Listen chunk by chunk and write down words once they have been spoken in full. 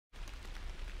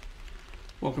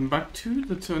Welcome back to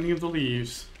the turning of the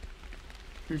leaves.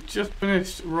 We've just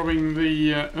finished robbing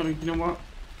the, oh, you know what?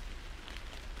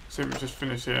 So we've just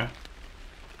finished here.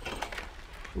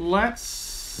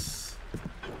 Let's...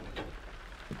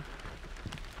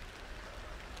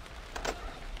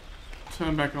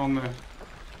 turn back on the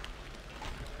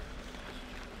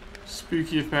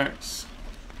spooky effects.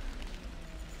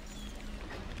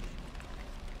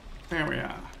 There we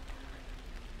are.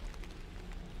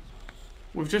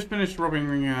 We've just finished robbing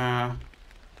the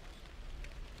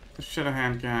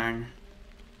Shadowhand gang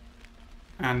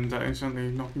and instantly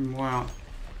knocking them all out.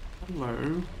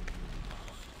 Hello.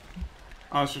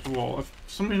 Oh, it's just a wall. For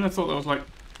some reason I thought that was like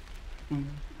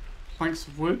planks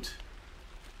of wood.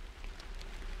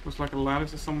 It was like a ladder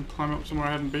to someone climb up somewhere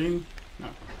I hadn't been. No.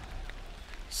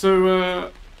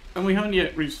 So, and we haven't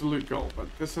yet reached the loot goal, but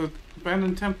there's an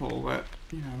abandoned temple that,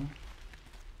 you know,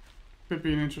 could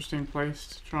be an interesting place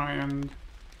to try and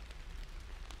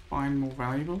find more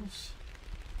valuables.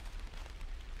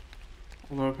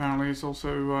 Although apparently it's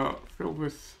also filled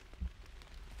with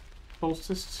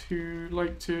cultists who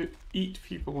like to eat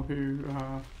people who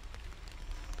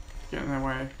get in their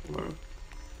way. Hello.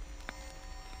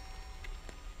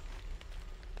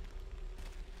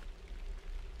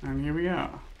 And here we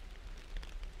are.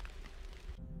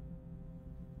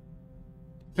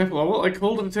 Temple. Oh, well, I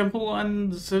called it a temple,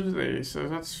 and so do they, so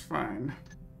that's fine.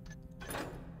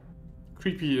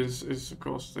 Creepy is of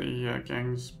course the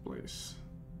gang's place.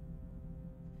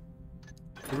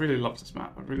 I really love this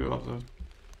map. I really love the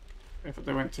effort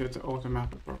they went to auto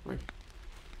map it properly.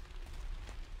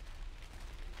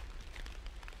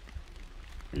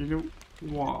 You know,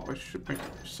 wow, I should make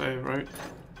a save, right?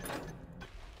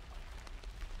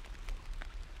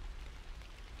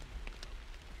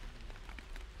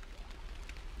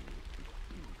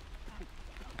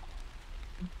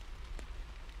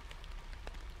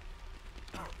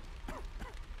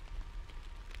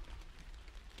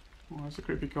 Oh, there's a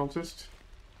creepy cultist.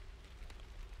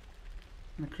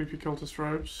 And the creepy cultist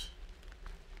robes.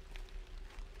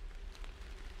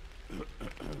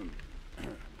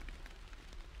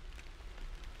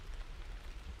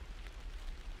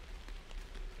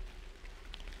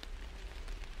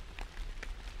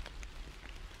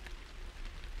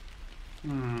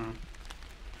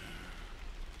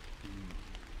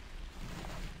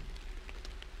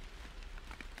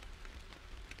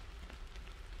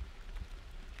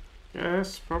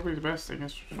 Yes, probably the best thing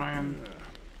is to try and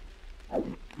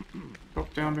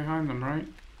drop down behind them, right?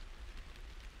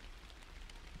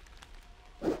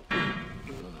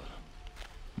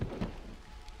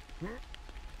 They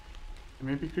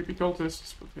may be creepy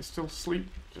cultists, but they still sleep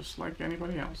just like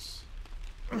anybody else.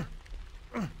 What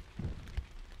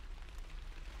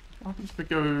happens if we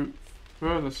go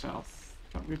further south?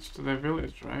 That leads to their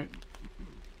village, right?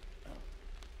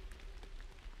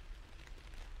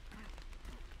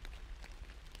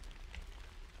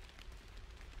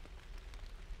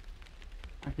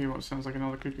 I hear what sounds like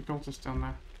another creepy cultist down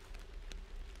there.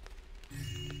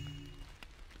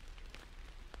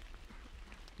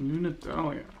 Luna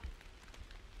Dahlia.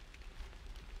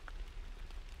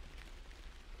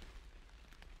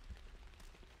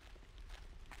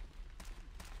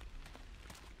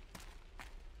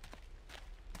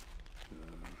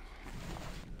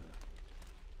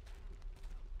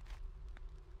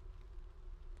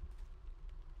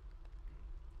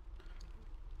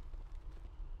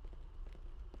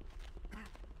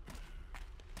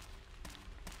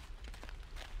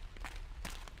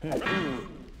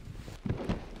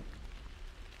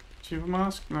 Do you have a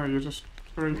mask? No, you're just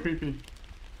very creepy.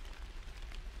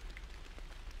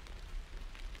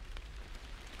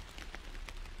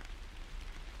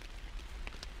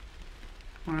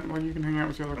 Alright, well you can hang out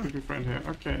with your other creepy friend here.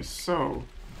 Okay, so...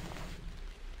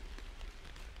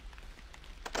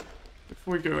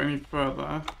 before we go any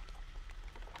further...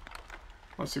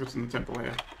 let's see what's in the temple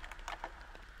here.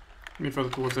 Any further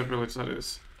towards their village, that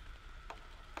is.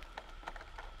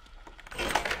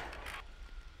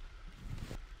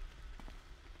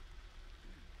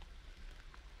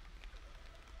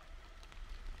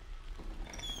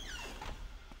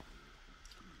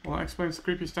 Well, that explains the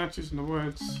creepy statues in the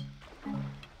woods.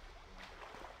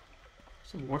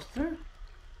 So what's there?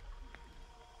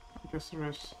 I guess there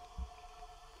is.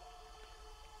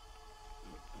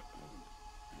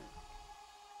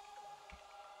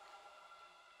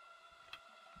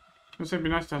 I was gonna say it'd be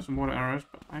nice to have some water arrows,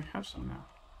 but I have some now.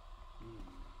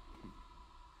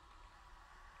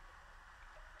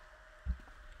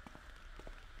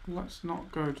 Let's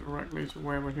not go directly to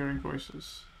where we're hearing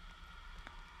voices.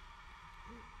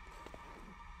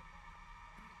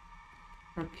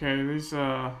 Okay, these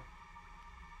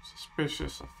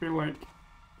suspicious. I feel like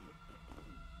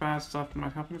bad stuff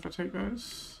might happen if I take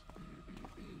those.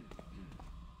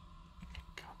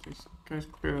 God, these guys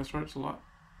clear their throats a lot.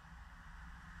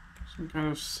 Some kind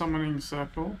of summoning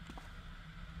circle.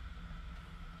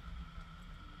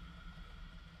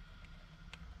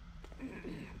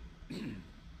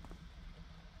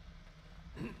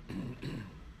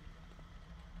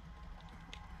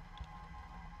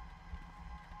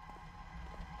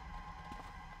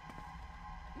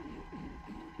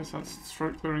 Guess that's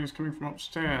throat clearing is coming from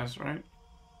upstairs, right?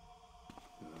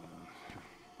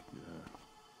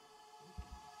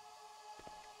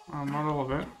 Not all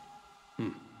of it.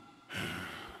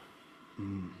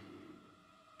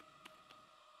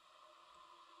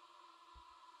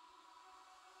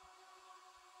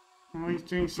 Oh, he's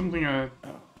doing something at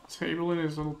a table in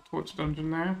his little torture dungeon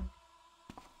there.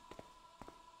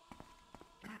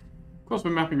 Of course,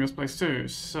 we're mapping this place too,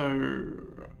 so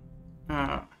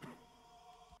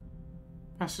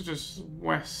passages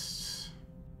west.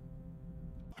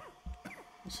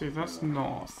 Let's see, that's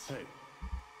north.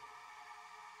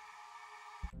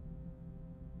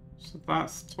 So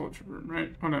that's the torture room,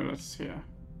 right? Oh no, that's here.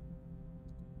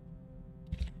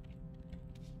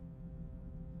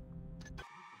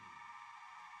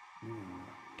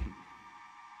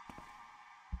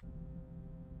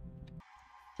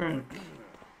 Think.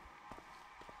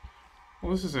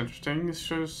 Well, this is interesting. This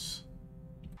shows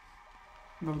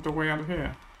another doorway out of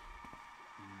here.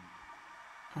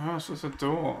 Ah, so it's a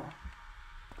door.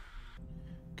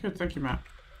 Good, thank you, Matt.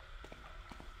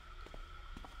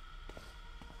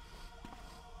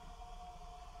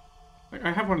 Like,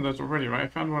 I have one of those already, right? I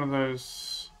found one of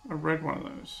those. I read one of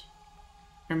those.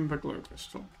 Ember glow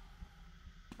crystal.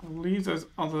 I believe there's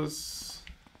others.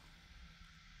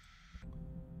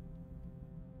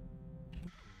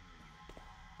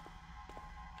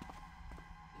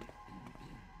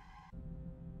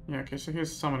 Yeah, okay, so here's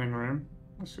the summoning room.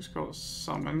 Let's just call it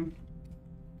summon.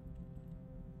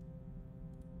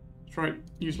 Try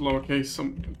use lowercase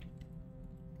something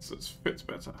so it fits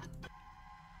better.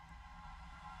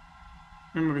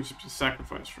 Maybe it should be a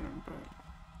sacrifice room,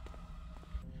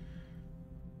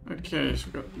 but okay, so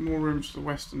we've got more rooms to the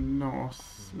west and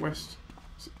north. West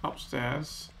is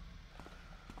upstairs.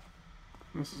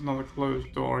 This is another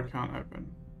closed door I can't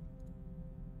open.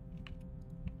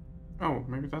 Oh,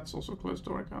 maybe that's also a closed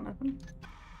door I can't open.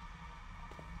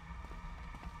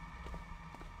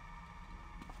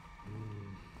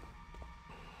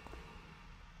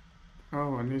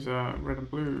 Oh, and these are red and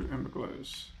blue ember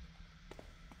glows.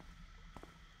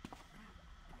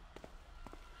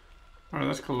 Alright,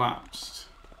 that's collapsed.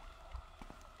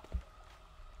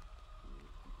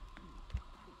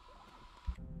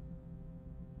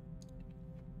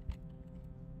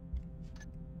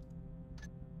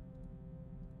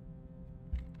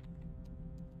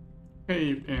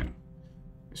 Cave in.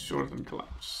 It's shorter than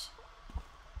collapse.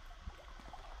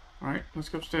 Alright, let's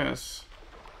go upstairs.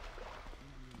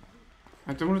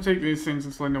 I don't want to take these things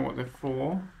until I know what they're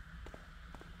for.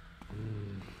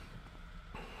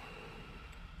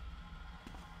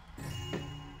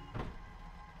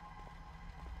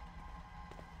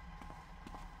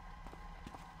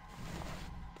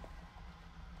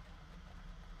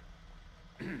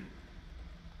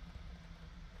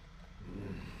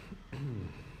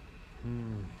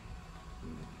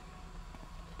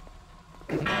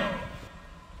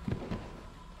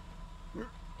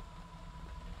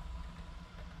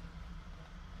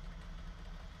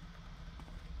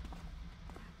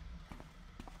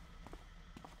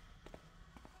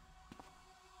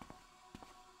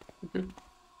 Good.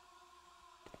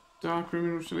 Dark room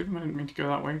in which to leave him. I didn't mean to go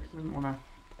that way because I didn't want to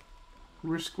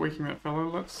risk waking that fellow.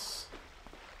 Let's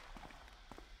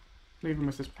leave him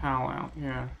with his pal out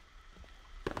here.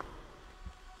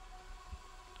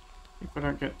 If I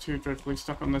don't get too dreadfully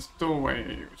stuck on this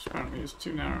doorway, which apparently is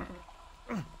too narrow.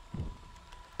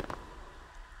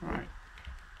 Right.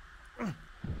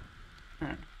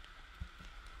 Okay.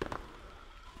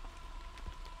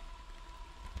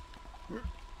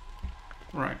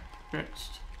 Right.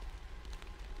 Fixed.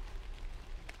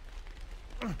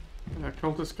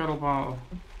 Cultist Scuttleball.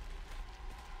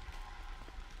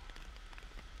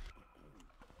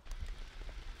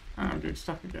 I'm getting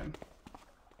stuck again.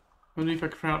 Underneath a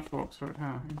crowd fork, so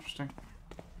interesting.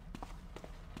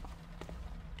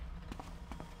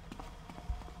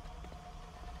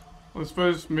 Well, I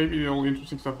suppose maybe all the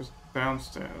interesting stuff is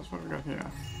downstairs. What have we got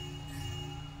here?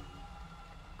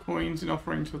 Coins in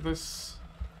offering to this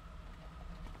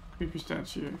creepy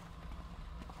statue.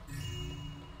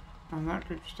 And that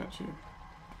creepy statue.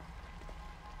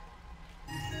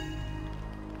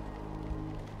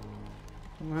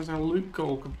 I Well, there's our loot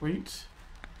goal complete.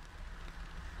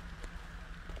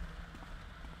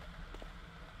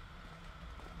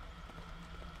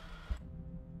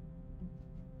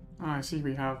 Ah, I see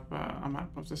we have a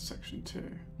map of this section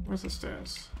too. Where's the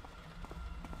stairs?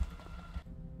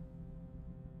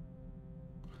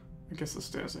 I guess the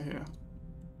stairs are here.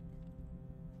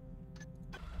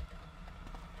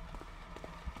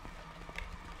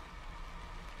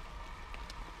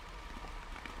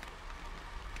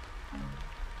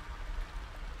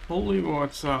 Holy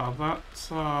water,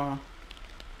 that's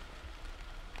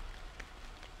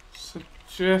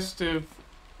suggestive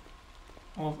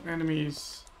of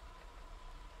enemies.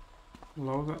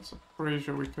 Hello, that's a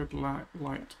brazier we could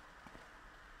light.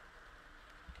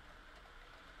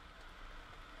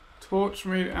 Torch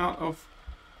made out of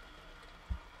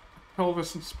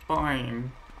pelvis and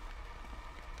spine.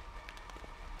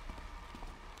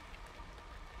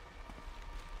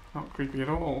 Not creepy at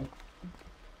all.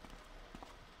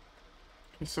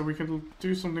 Okay, so we can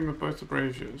do something with both the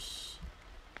braziers.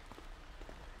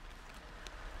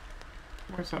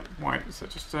 Where's that white? Is that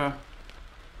just a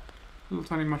little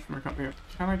tiny mushroom I can't pick up?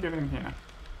 Can I get in here?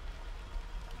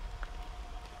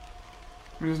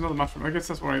 I mean, there's another mushroom. I guess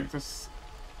that's why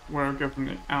where I go from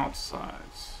the outside.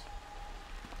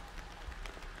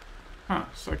 Huh,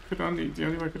 so the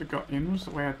only way I could have got in was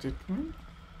the way I did come in?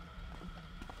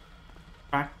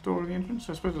 Back door of the entrance?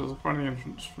 I suppose it was the front of the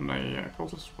entrance from the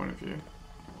cultist's point of view.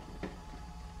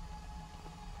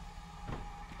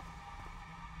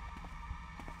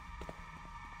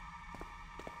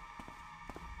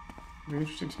 It'd be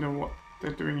interesting to know what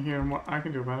they're doing here and what I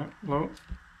can do about it. Hello?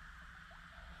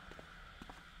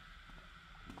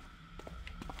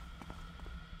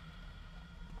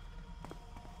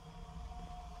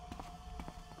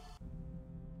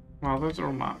 Well, those are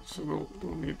all marked, so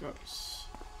we'll need those.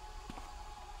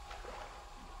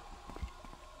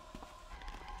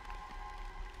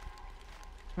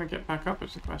 Can I get back up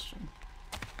is the question.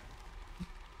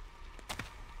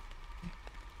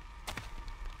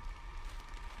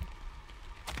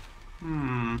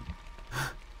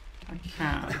 I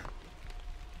can.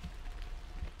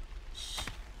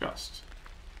 Just.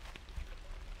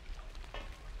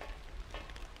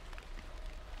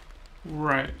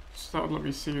 Right, so that would let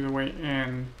me see the way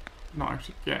in, not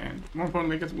actually get in. More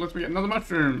importantly, it lets me get another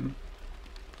mushroom.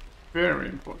 Very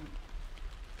important.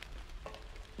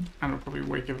 And it'll probably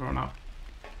wake everyone up.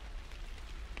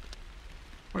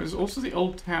 Well, there's also the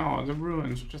old tower, the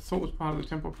ruins, which I thought was part of the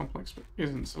temple complex, but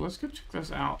isn't. So let's go check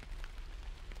this out.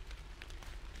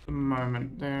 At the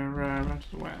moment, they're around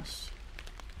to the west.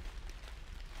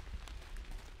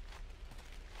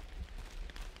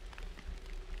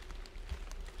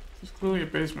 There's clearly a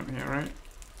basement here, right?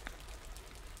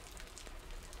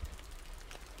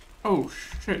 Oh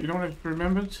shit, you know what I just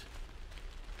remembered?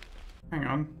 Hang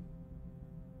on.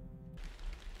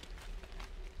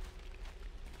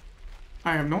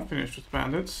 I am not finished with the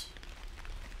bandits.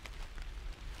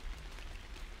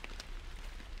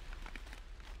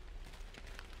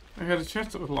 I had a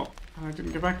chest that was locked, and I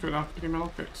didn't get back to it after getting my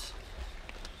lockpicks.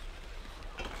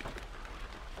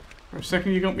 For a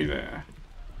second you got me there.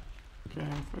 Okay,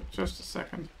 for just a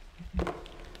second.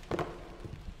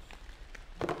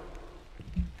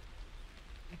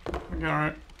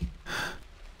 Garrett.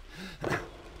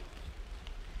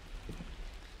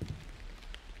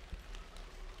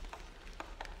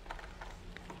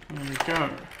 There we go.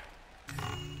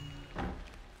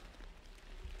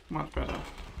 Much better.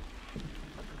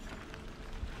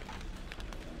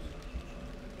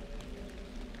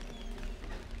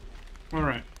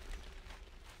 Alright.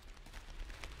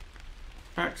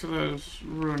 Back to those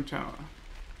ruined tower.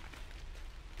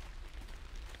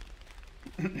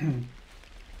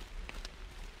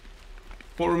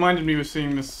 What reminded me was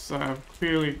seeing this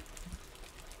clearly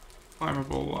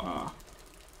climbable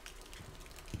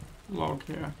log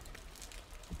here.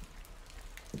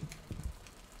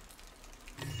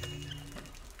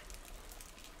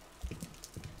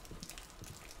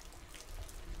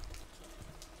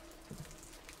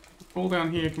 Fall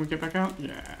down here, can we get back out?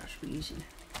 Yeah, should be easy.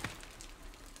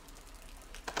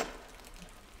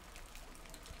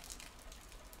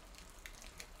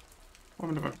 What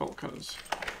happened to my bolt cutters?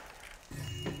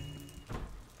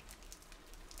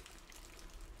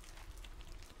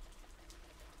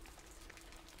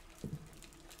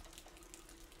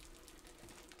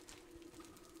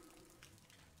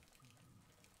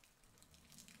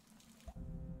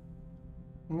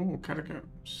 Oh,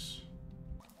 catacombs.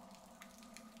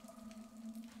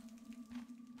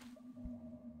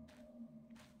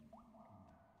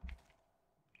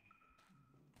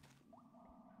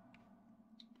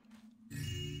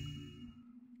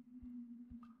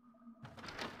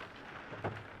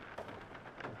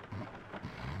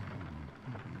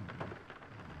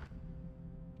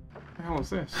 hell is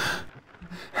this?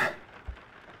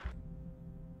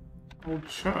 Old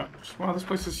church. Wow, this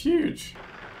place is huge.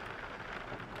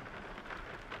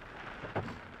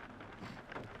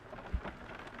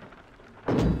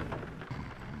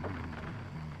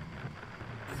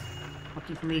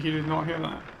 Lucky for me, he did not hear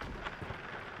that.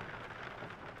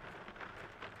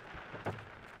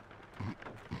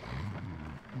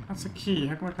 That's a key.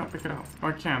 How come I can't pick it up? Oh,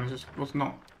 I can. It just was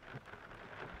not.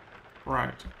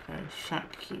 Right. Okay.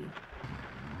 Shack key.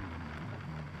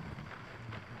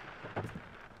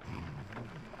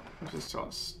 This is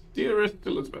us. Dearest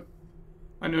Elizabeth,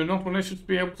 I know not when I should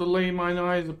be able to lay mine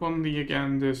eyes upon thee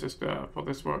again, dear sister, for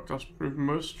this work does prove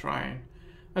most trying.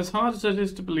 As hard as it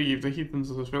is to believe, the heathens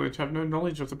of this village have no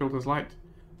knowledge of the Builder's light,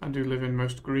 and do live in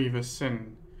most grievous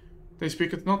sin. They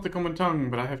speaketh not the common tongue,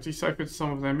 but I have deciphered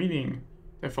some of their meaning.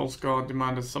 Their false god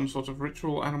demanded some sort of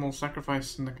ritual animal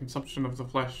sacrifice and the consumption of the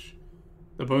flesh.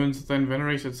 The bones are then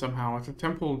venerated somehow at a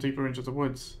temple deeper into the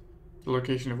woods, the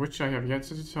location of which I have yet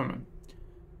to determine.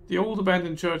 The old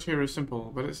abandoned church here is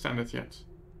simple, but it standeth yet.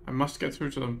 I must get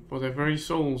through to them, for their very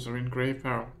souls are in grave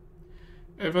peril.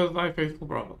 Ever thy faithful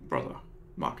brother,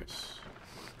 Marcus.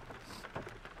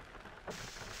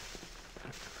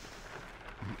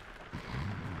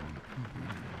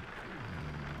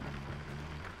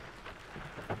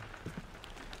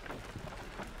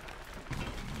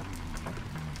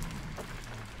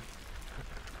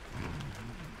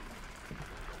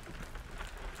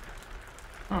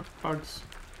 Oh, bugs.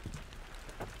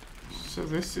 So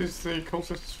this is the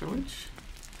cultist's village?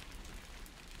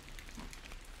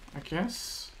 I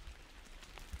guess?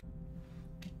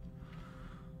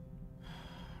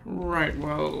 Right,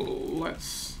 well,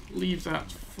 let's leave that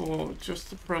for just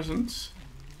the present.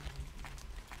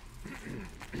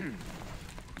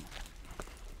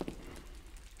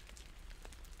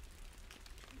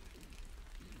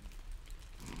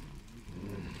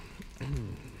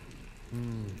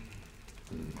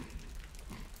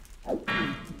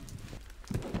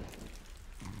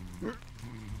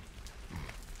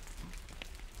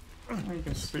 You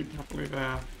can sleep happily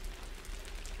there.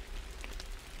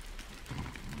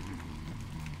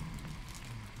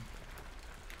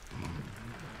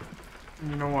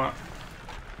 You know what?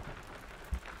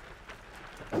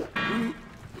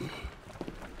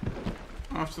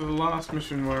 After the last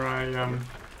mission where I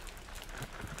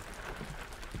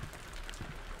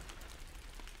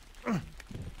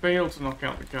failed to knock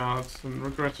out the guards and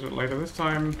regretted it later, this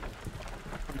time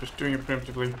I'm just doing it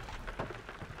preemptively.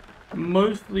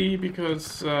 Mostly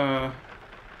because, oh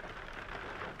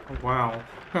wow.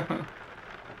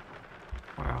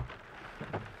 Wow.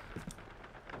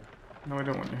 No, I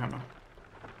don't want your hammer.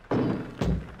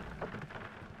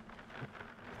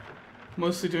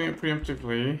 Mostly doing it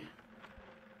preemptively.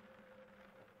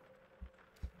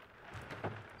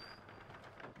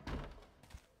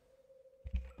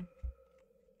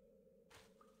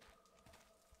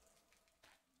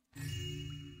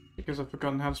 Because I've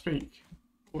forgotten how to speak.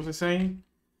 What was I saying?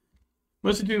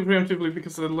 Mostly doing it preemptively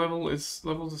because the levels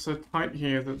are so tight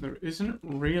here that there isn't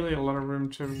really a lot of room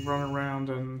to run around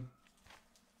and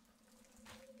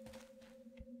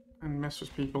mess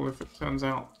with people if it turns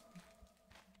out.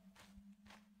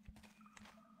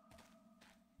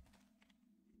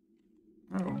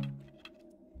 Oh.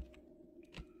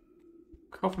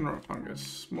 Coffin rot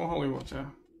fungus. More holy water.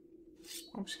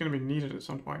 Obviously going to be needed at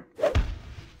some point.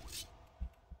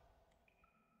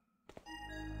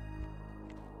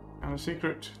 And a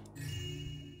secret.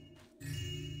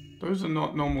 Those are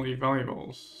not normally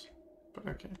valuables, but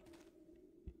okay.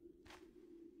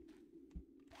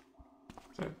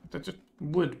 They're just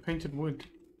wood, painted wood.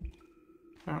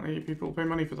 Apparently people pay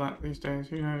money for that these days,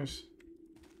 who knows?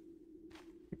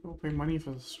 People pay money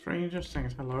for the strangest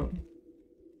things. Hello?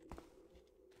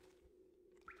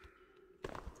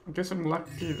 I guess I'm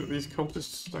lucky that these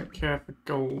cultists don't care for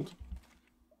gold.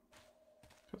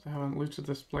 Because they haven't looted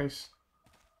this place.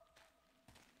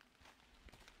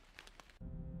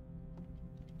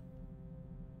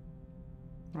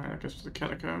 Right, I guess to the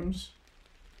catacombs.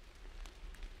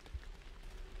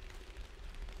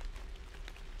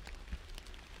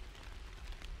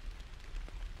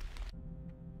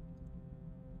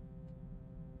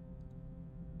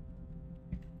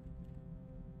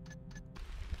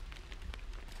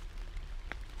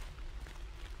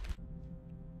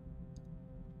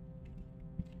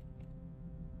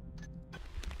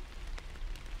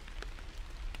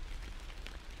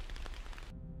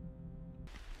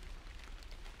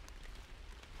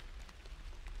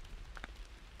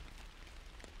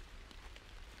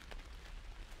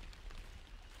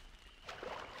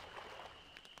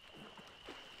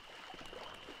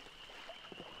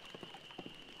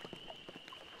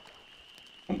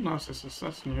 Narcissus,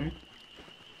 that's new.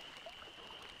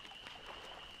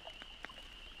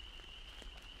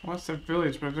 Well, that's a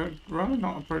village, but I'd rather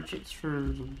not approach it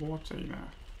through the water, you know.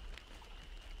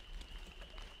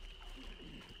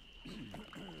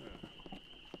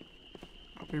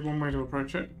 That'll be one way to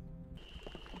approach it.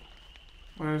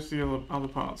 Where's the other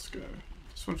paths go?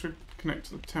 This one should connect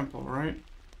to the temple, right?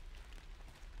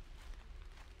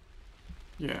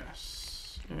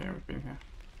 Yes. Yeah, we've been here.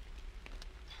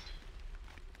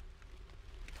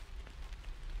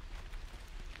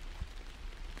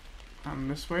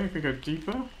 And this way, if we go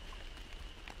deeper.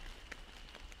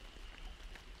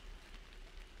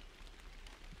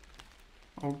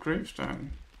 Old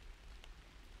gravestone.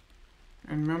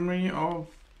 In memory of...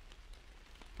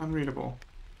 Unreadable.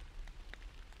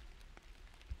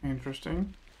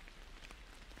 Interesting.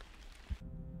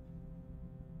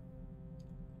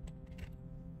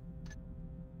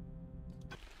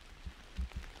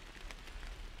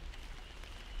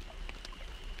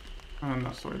 And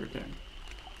that's the way we came.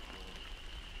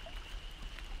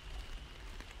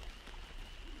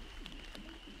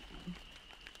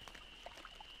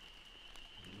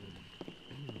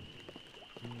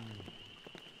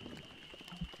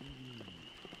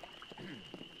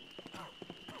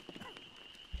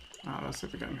 Let's see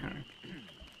if we get him here.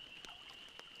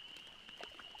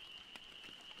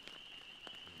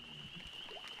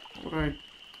 What would I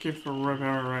give for rope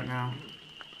arrow right now?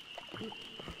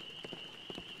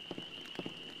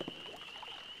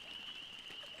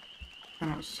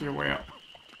 Cannot see a way up.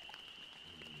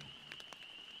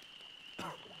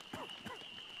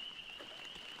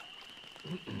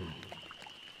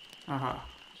 Aha,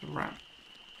 it's a rat.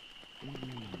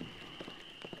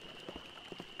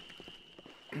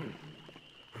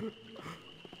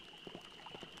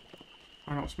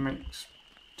 Try not to make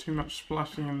too much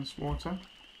splashing in this water.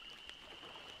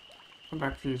 Come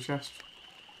back for your chest.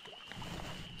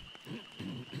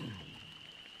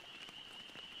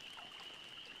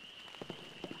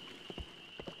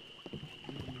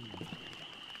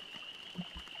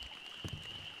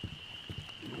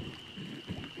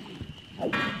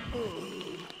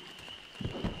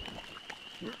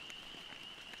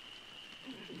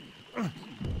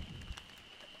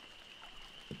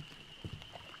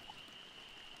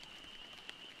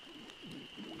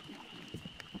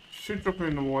 Should drop him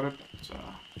in the water, but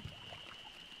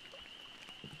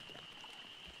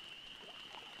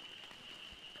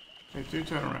they do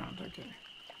turn around, okay.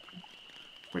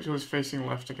 Wait till he's facing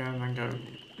left again and then go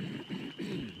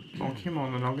bonk him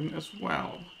on the noggin as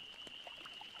well.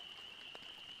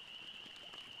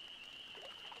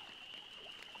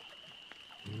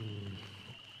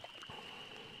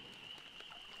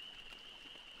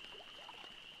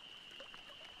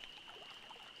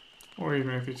 Or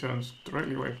even if he turns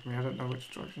directly away from me, I don't know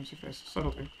which directions he faces. That'll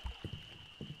do.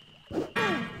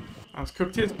 That's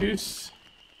cooked his goose.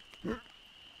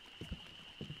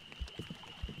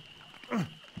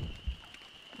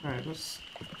 Alright, let's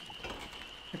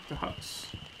pick the huts.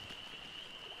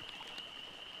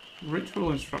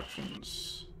 Ritual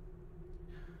instructions.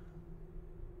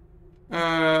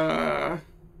 1.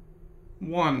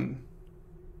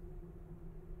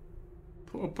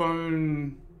 Put a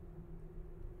bone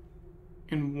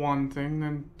in one thing,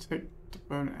 then take the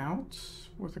bone out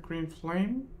with a green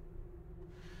flame.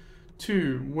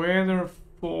 2. Where there are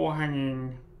 4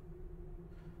 hanging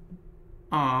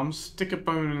arms, stick a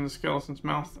bone in the skeleton's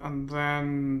mouth and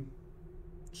then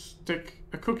stick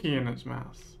a cookie in its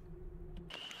mouth.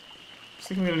 I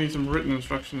think I'm going to need some written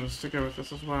instructions to go with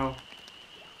this as well.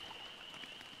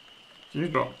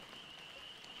 Dewdrop.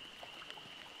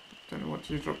 Don't know what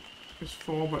dewdrop is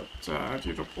for, but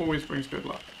dewdrop always brings good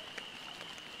luck.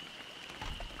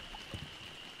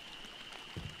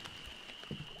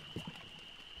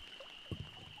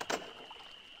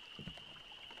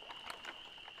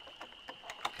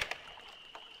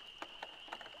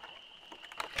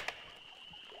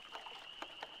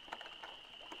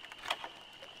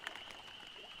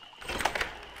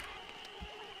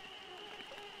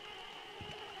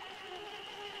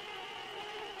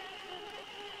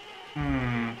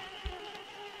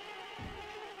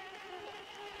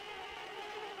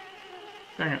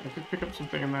 Dang it, I could pick up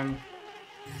something and then...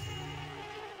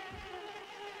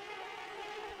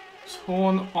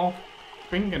 Torn off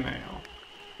fingernail.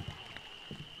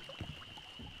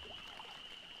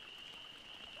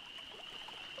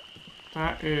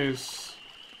 That is...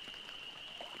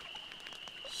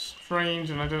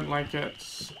 strange and I don't like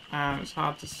it. And it's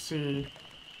hard to see.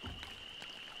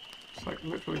 It's like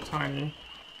literally tiny.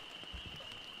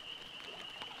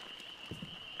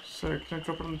 So, can I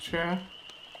drop it on the chair?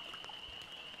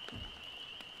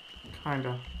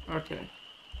 Kinda. Okay.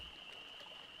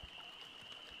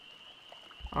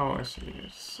 Oh, I see.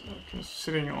 It's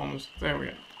sitting on this. There we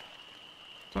go.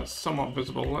 That's somewhat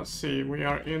visible. Let's see. We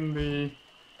are in the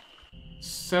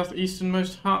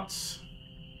southeasternmost hut.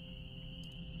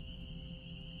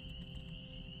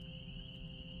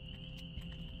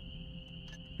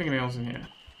 Fingernails in here.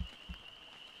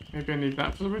 Maybe I need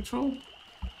that for the ritual?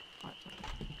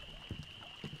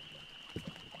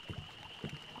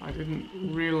 I didn't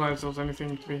realise there was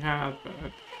anything to be had, but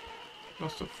I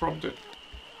must have frogged it.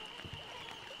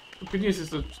 The good news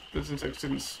is that those insects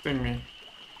didn't sting me.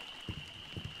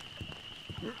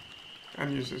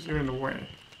 And users, you're in the way.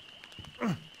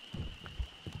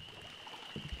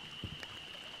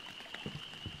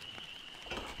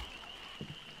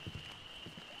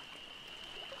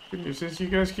 Good news is you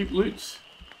guys keep loot.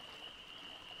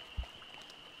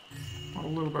 A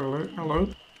little bit of loot. Hello?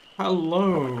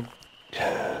 Hello!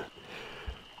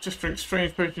 Just drink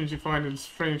strange potions you find in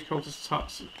strange cultist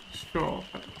huts. Sure,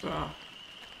 but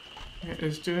it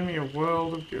is doing me a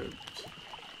world of good.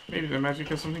 Maybe the magic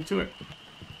has something to it.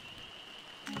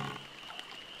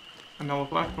 Another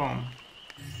black bomb.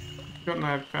 Forgotten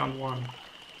I had found one.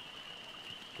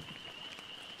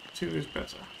 2 is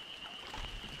better.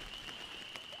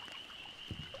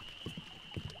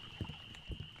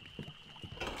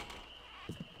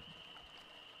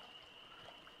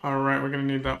 Alright, we're gonna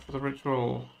need that for the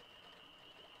ritual.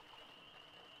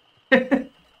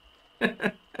 The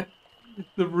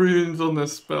runes on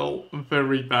this spell are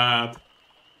very bad.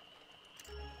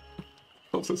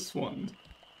 What's a swan?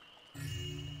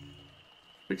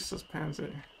 Fixes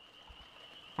pansy.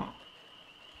 Huh.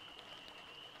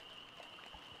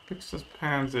 Fixes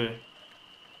pansy.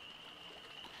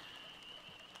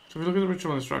 So if we look at the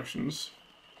ritual instructions,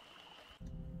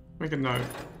 make a note.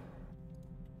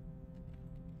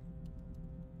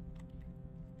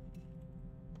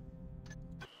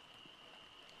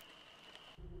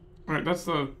 Right, that's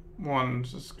the one,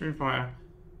 so screen fire.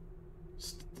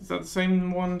 Is that the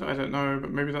same one? I don't know,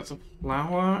 but maybe that's a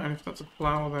flower, and if that's a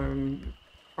flower then it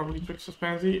probably Trickster's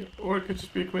Pansy, or it could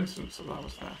just be a coincidence that that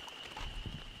was there.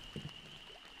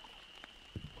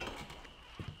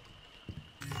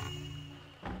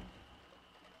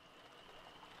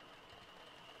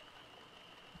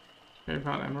 Okay,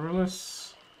 about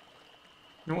Amaryllis.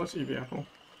 You know what's Eevee Apple?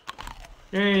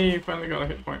 Yay, finally got a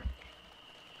hit point.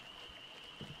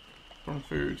 From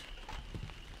food.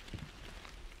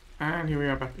 And here we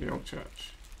are back at the old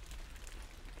church.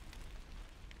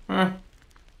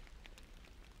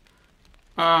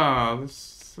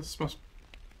 This must...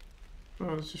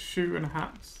 Oh, there's a shoe and a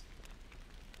hat.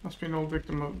 Must be an old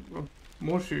victim of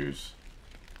more shoes.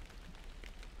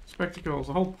 Spectacles,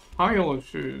 a whole pile of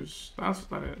shoes. That's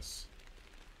what that is.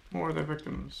 More of their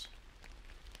victims.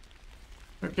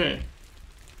 Okay.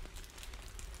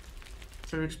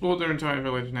 So we've explored their entire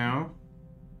village now.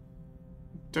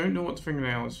 Don't know what the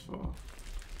fingernail is for.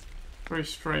 Very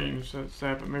strange that it's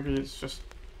there, but maybe it's just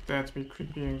there to be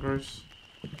creepy and gross.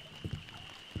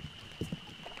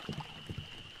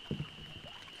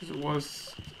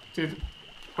 Because it did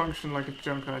function like a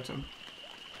junk item.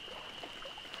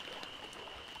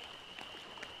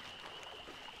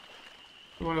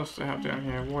 What else do I have down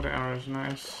here? Water arrows,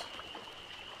 nice.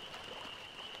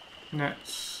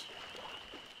 Nets.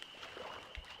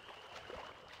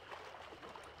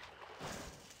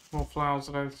 More flowers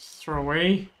that I throw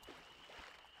away.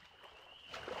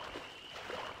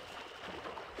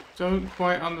 Don't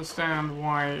quite understand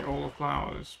why all the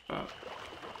flowers, but...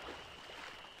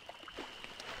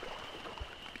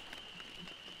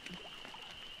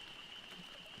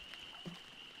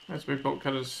 There's big bolt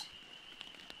cutters.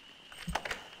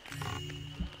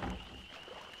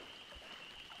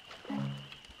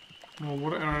 More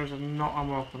water arrows are not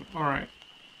unwelcome. Alright.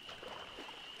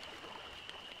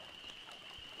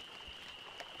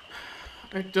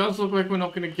 It does look like we're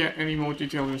not going to get any more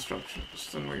detailed instructions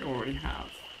than we already have.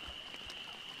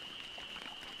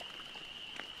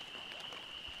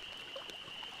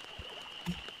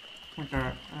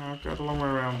 Okay, I'll go the long way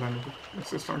around then.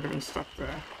 Insist on getting stuck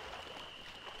there.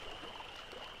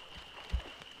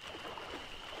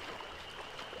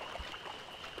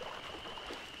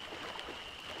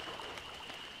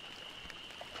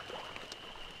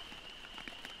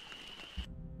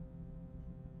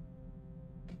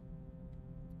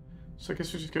 So I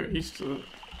guess we just go east to the,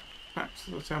 back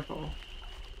to the temple.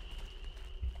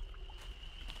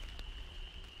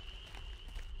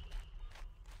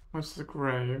 Where's the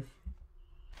grave?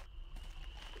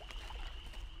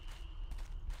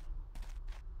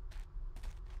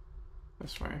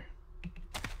 This way.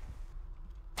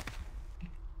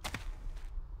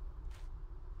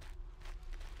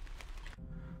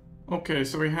 Okay,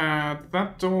 so we had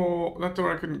that door. That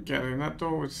door I couldn't get in. That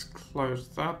door was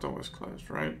closed. That door was closed,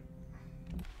 right?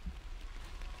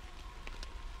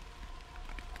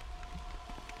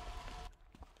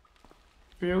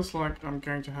 Feels like I'm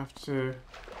going to have to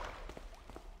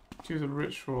do the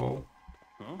ritual.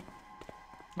 Huh?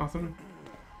 Nothing?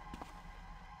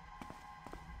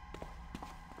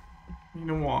 You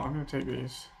know what? I'm going to take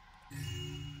these.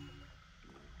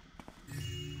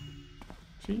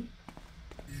 See?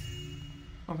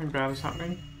 Nothing bad is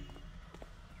happening.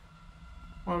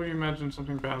 Why would you imagine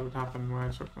something bad would happen when I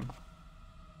took them?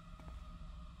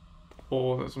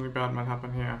 Or that something bad might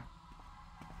happen here.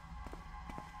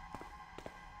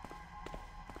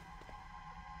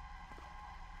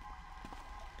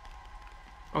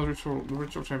 Oh, the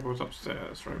ritual chamber was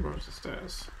upstairs, right? Where was the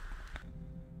stairs?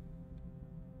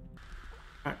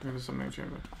 Back into the summoning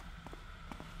chamber.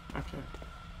 Okay.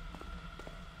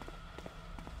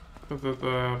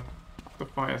 The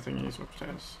fire thingy is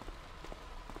upstairs.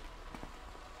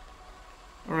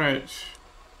 Alright.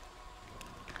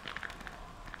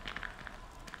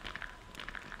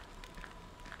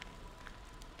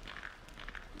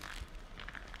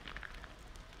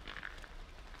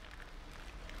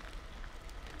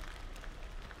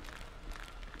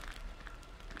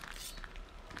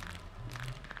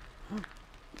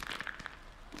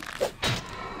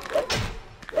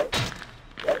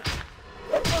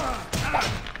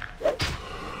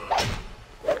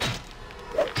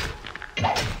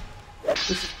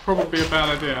 This is probably a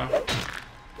bad idea.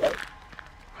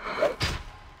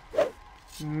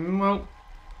 Well.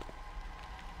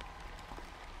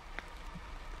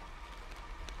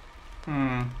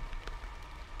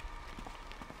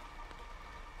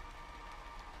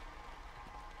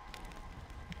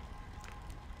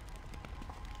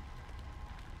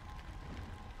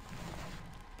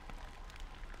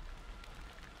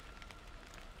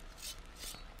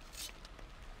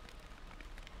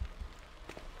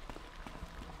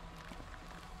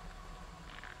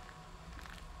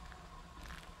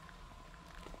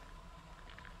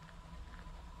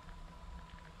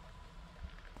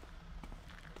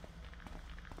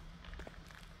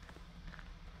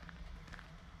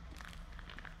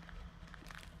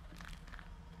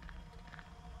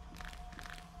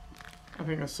 I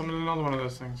think I summoned another one of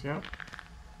those things, yep.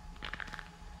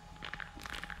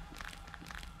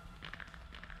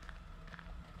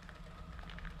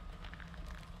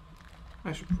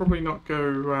 I should probably not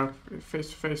go face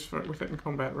to face with it in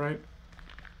combat, right?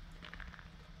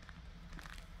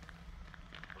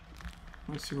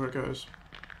 Let's see where it goes.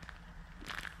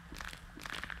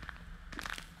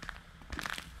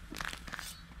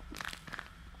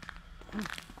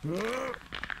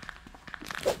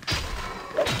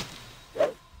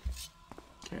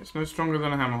 Okay, it's no stronger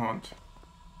than a hammer haunt.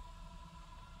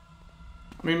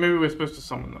 I mean, maybe we're supposed to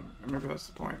summon them. Maybe that's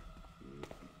the point.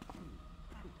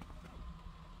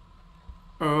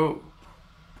 Oh.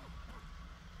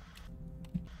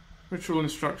 Ritual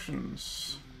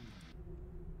instructions.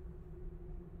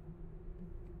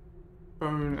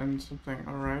 Bone and something,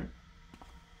 alright.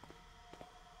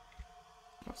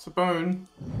 That's the bone.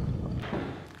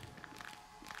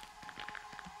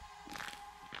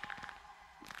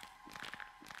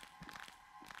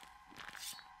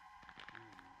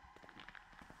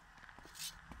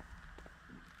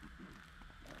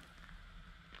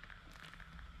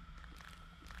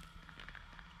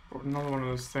 Got another one of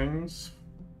those things.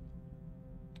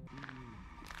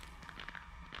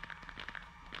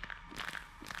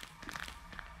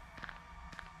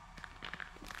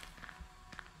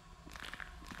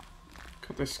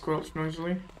 Could they squelch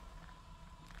noisily?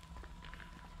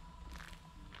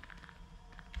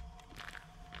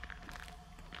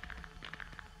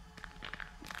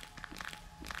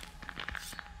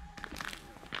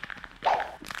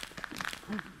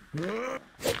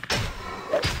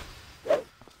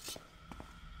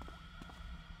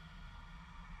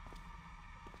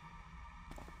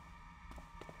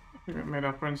 I think it made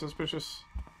our friend suspicious.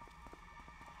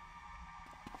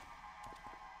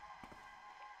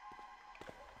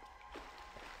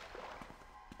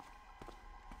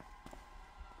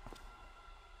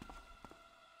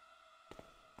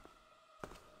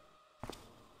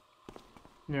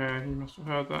 Yeah, he must have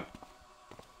heard that.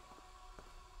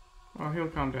 Well, he'll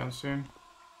calm down soon.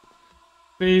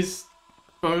 These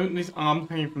arms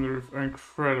hanging from the roof are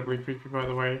incredibly creepy, by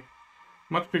the way.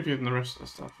 Much creepier than the rest of the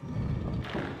stuff.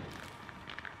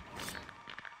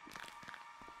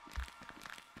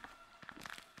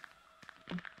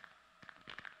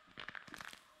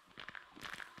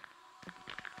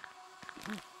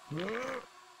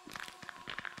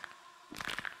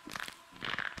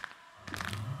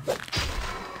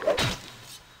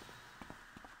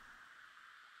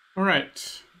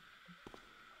 Right.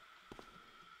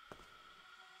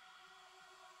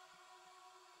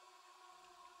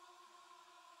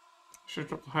 Should have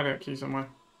dropped the hideout key somewhere.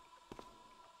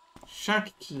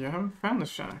 Shack key. I haven't found the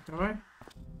shack, have I?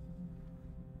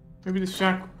 Maybe the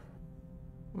shack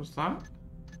was that?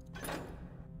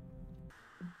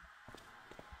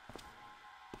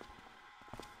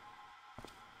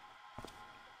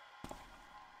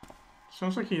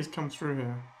 Sounds like he's come through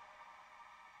here.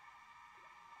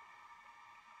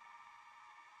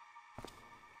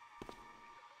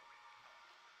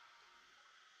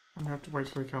 I'm gonna have to wait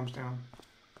till he calms down.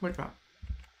 Like that.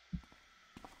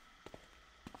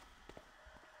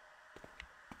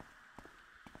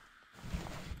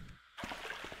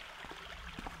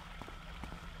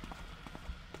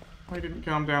 I didn't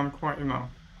calm down quite enough.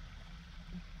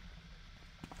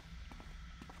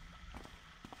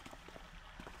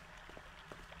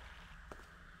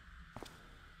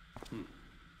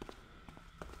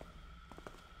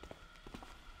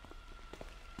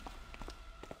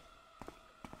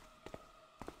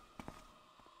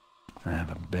 I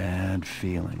have a bad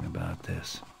feeling about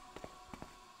this.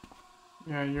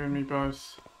 Yeah, you and me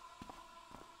both.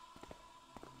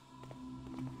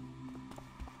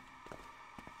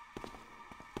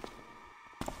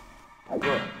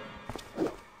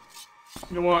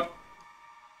 You know what?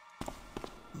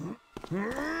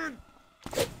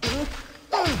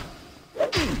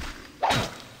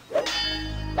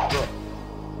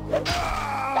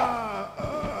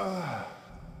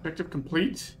 Objective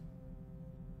complete?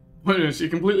 What is you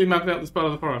completely mapped out this part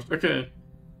of the forest? Okay.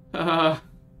 I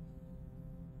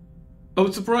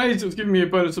was surprised it was giving me a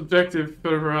bonus objective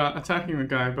for attacking the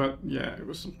guy, but yeah, it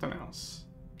was something else.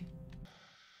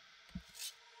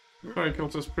 Sorry,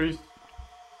 cultist priest.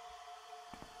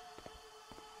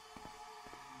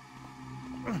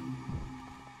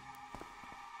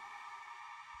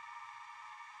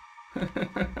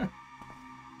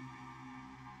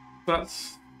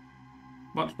 That's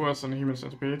much worse than a human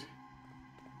centipede.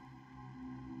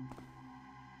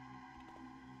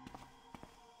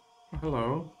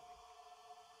 Hello.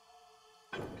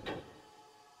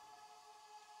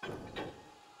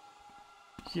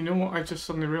 You know what I just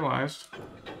suddenly realized?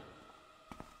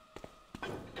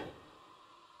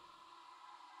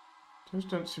 Those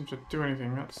don't seem to do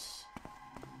anything, that's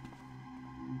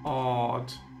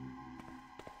odd.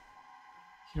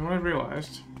 You know what I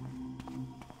realized?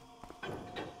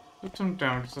 Put them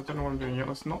down because I don't know what I'm doing yet.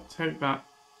 Let's not take that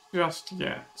just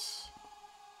yet.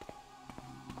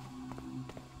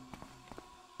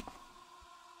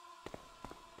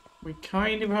 We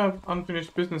kind of have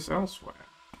unfinished business elsewhere.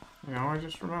 You know, I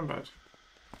just remembered.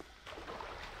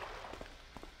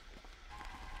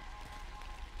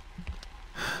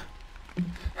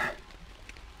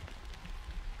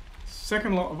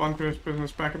 Second lot of unfinished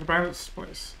business back at the bandit's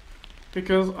place.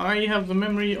 Because I have the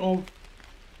memory of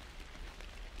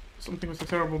something with a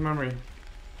terrible memory.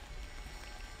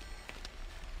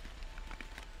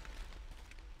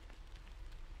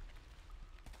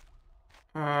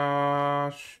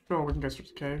 Sure, we can go through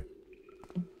the cave.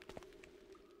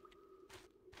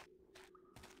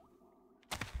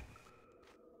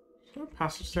 Is there a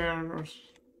passage there? Or is...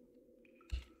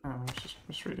 Oh, I was just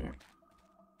misreading it.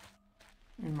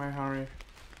 In my hurry.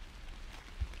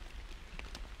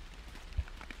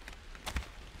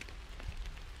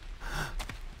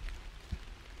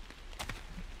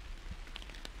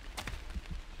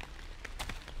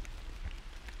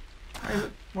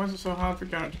 Why is it so hard for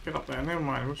Garrett to get up there? Never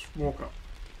mind, we'll just walk up.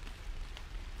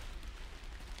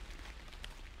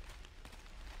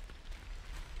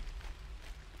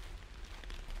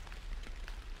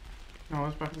 No,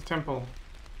 let's back to the temple.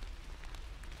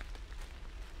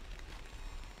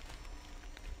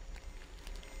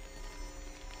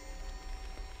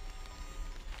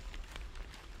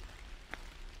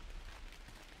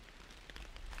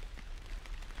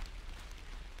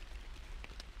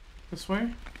 This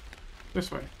way? This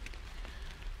way.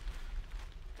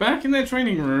 Back in their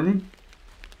training room.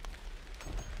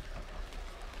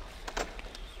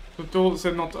 The door that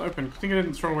said not to open. Good thing I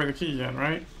didn't throw away the key yet,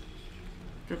 right?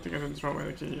 Good thing I didn't throw away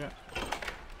the key yet.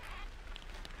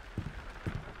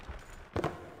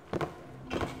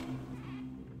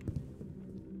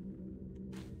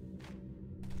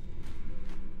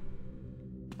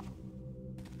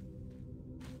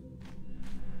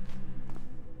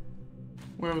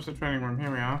 Where was the training room?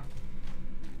 Here we are.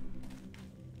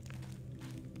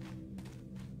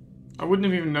 I wouldn't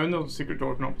have even known there was a secret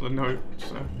door if not for the note,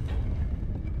 so...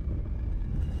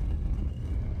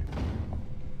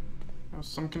 There was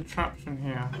some contraption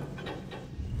here.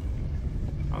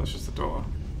 Oh, that's just the door.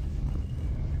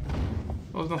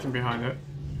 Well, there's nothing behind it.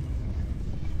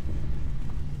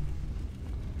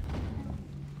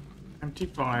 Empty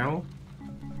file.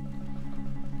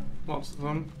 Lots of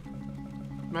them.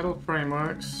 Metal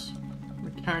frameworks.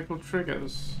 Mechanical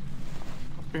triggers.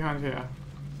 What's behind here?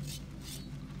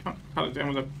 Can't cut it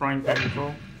down with a frying pan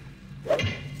before.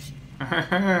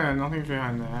 Nothing's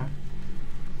behind there.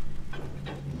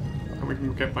 That we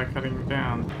can get by cutting it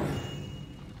down.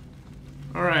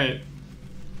 Alright.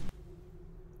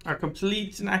 A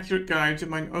complete and accurate guide to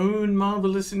my own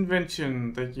marvelous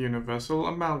invention, the Universal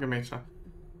Amalgamator.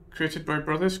 Created by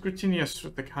Brother Scrutinius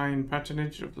with the kind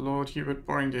patronage of Lord Hubert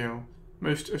Boringdale.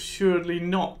 Most assuredly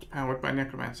not powered by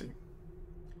necromancy.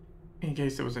 In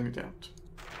case there was any doubt.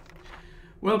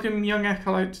 Welcome, young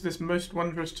acolyte, to this most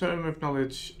wondrous tome of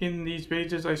knowledge. In these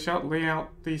pages I shall lay out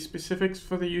the specifics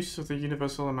for the use of the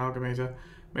Universal Amalgamator,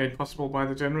 made possible by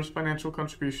the generous financial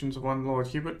contributions of one Lord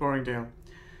Hubert Boringdale.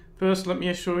 First, let me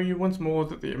assure you once more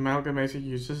that the Amalgamator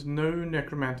uses no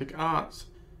necromantic arts.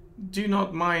 Do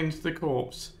not mind the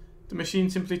corpse. The machine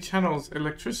simply channels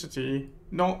electricity,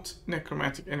 not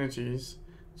necromantic energies,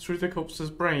 through the corpse's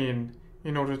brain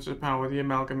in order to power the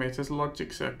Amalgamator's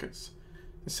logic circuits.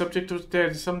 The subject was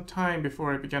dead some time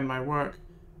before I began my work,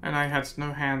 and I had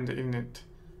no hand in it.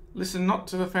 Listen not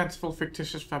to the fanciful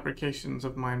fictitious fabrications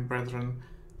of mine brethren.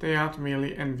 They are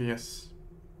merely envious.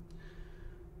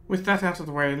 With that out of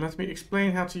the way, let me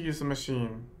explain how to use the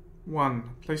machine.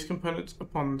 1. Place components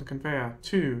upon the conveyor.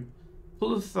 2.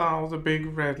 Pullest thou the big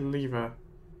red lever.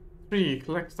 3.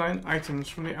 Collect thine items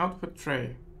from the output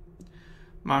tray.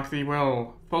 Mark thee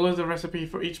well. Follow the recipe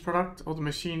for each product, or the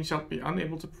machine shall be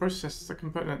unable to process the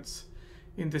components.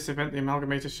 In this event, the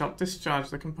amalgamator shall discharge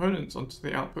the components onto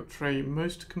the output tray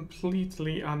most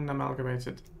completely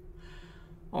unamalgamated.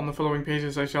 On the following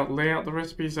pages, I shall lay out the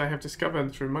recipes I have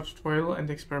discovered through much toil and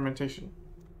experimentation.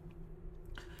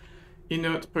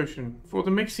 Inert potion. For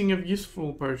the mixing of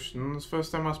useful potions,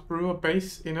 first I must brew a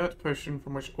base inert potion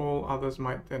from which all others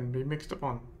might then be mixed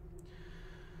upon.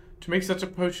 To make such a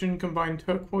potion, combine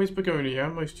turquoise begonia,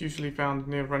 most usually found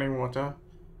near running water,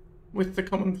 with the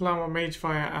common flower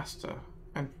magefire aster,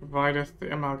 and provideth the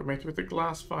amalgamator with a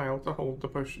glass vial to hold the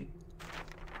potion.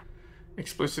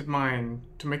 Explosive mine.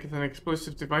 To make an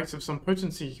explosive device of some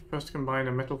potency, first combine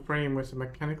a metal frame with a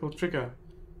mechanical trigger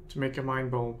to make a mine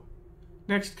bulb.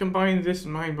 Next, combine this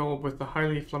mine bulb with the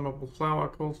highly flammable flower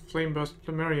called Flameburst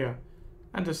Plumeria,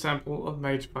 and a sample of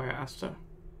magefire aster.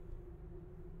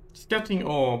 Scouting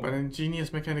orb, an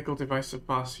ingenious mechanical device of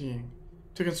far seeing.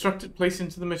 To construct it, place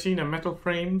into the machine a metal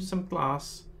frame, some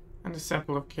glass, and a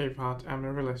sample of cave heart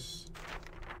amaryllis.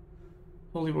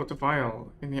 Holy water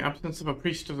vial. In the absence of a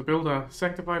priest of the builder,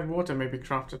 sanctified water may be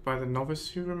crafted by the novice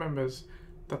who remembers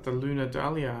that the lunar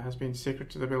dahlia has been sacred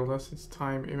to the builder since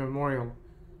time immemorial,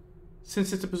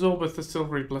 since it absorbeth the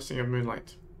silvery blessing of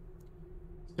moonlight.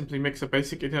 Simply mix a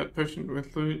basic inert potion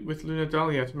with lunar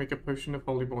dahlia to make a potion of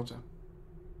holy water.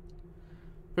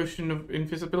 Potion of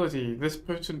invisibility. This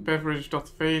potent beverage doth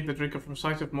fade the drinker from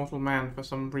sight of mortal man for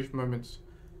some brief moments.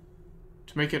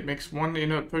 To make it, mix one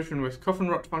inert potion with coffin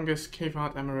rot fungus, cave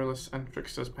heart amaryllis, and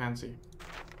trickster's pansy.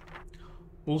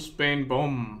 Wolfsbane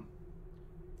bomb.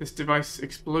 This device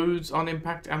explodes on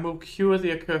impact and will cure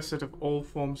the accursed of all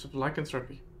forms of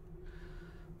lycanthropy.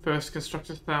 First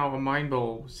constructeth thou a mine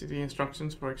bulb. See the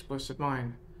instructions for explosive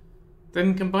mine.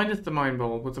 Then combineth the mine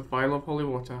bulb with a vial of holy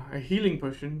water, a healing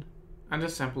potion, and a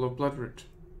sample of bloodroot.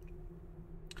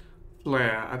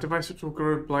 Flare, a device which will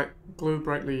glow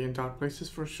brightly in dark places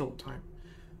for a short time.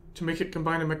 To make it,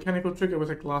 combine a mechanical trigger with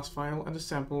a glass vial and a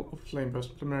sample of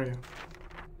Flameburst Plumeria.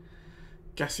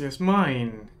 Gaseous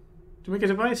mine. To make a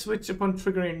device which, upon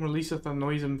triggering, releaseth a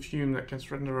noisome fume that can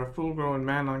render a full-grown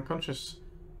man unconscious,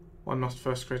 one must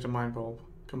first create a mine bulb.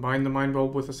 Combine the mine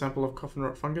bulb with a sample of coffin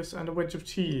rot fungus and a wedge of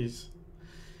cheese.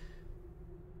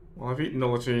 Well, I've eaten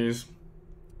all the cheese.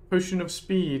 Potion of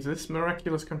speed. This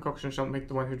miraculous concoction shall make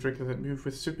the one who drinketh it move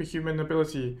with superhuman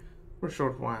ability for a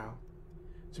short while.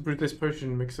 To brew this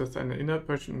potion, mixeth an inert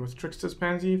potion with trickster's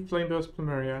pansy, flameburst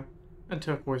plumeria, and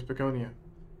turquoise begonia.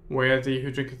 Ware thee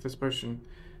who drinketh this potion.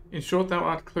 In short, thou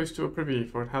art close to a privy,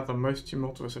 for it hath a most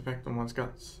tumultuous effect on one's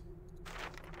guts.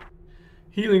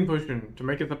 Healing potion. To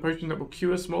make it a potion that will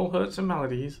cure small hurts and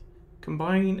maladies,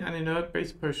 combine an inert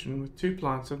base potion with 2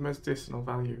 plants of medicinal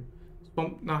value,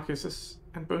 swamp narcissus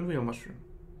and bone wheel mushroom.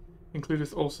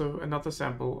 Includeth also another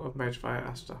sample of magefire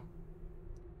aster.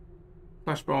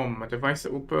 Flash bomb, a device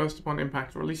that will burst upon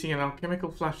impact, releasing an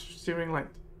alchemical flash of searing light.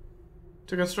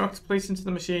 To construct, place into the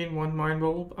machine 1 mine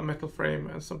bulb, a metal frame,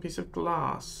 and some piece of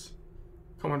glass.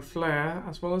 Common flare,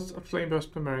 as well as a flameburst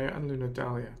plumeria and lunar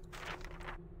dahlia.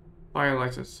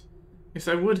 Firelighters. If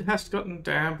thy wood hast gotten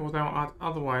damp, or thou art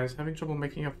otherwise having trouble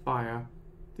making a fire,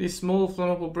 These small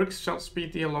flammable bricks shall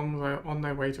speed thee along on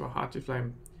their way to a hearty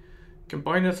flame.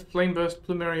 Combineth flame burst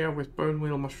plumeria with bone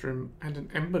wheel mushroom and an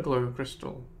ember glow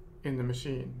crystal in the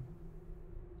machine.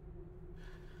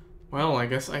 Well, I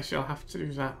guess I shall have to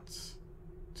do that.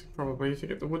 Probably to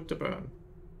get the wood to burn.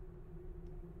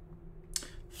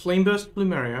 Flame burst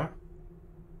plumeria,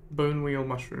 bone wheel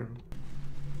mushroom,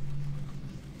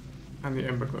 and the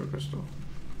ember glow crystal.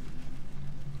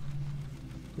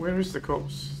 Where is the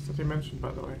corpse that he mentioned,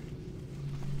 by the way?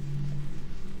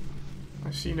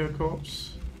 I see no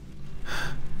corpse.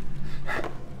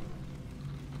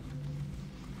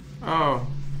 Oh.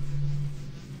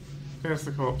 There's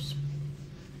the corpse.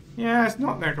 Yeah, it's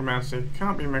not necromancy.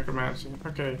 Can't be necromancy.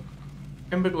 Okay.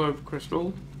 Ember glow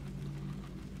crystal.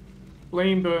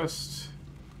 Flame burst.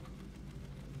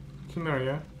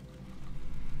 Plumeria.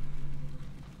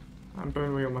 And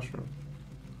bone wheel mushroom.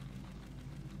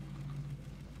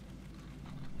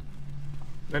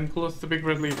 Then pull us the big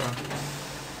red lever.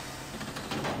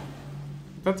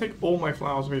 Did that take all my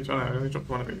flowers of each? Oh no, I only dropped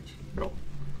one of each. Cool.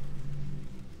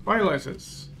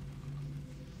 Violators.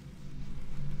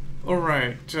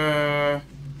 Alright,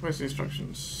 where's the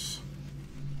instructions?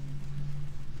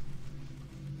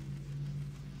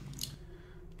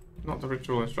 Not the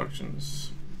ritual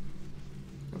instructions.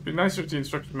 It'd be nicer if the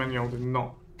instruction manual did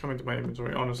not come into my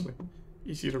inventory, honestly.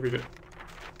 Easier to read it.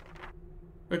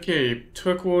 Okay,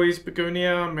 turquoise,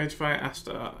 begonia, magefire,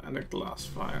 aster, and a glass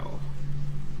vial.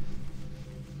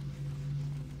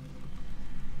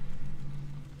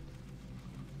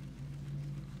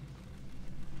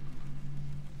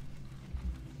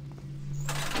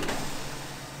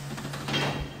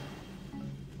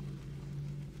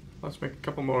 Let's make a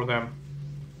couple more of them.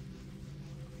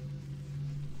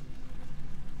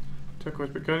 Turquoise,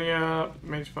 begonia,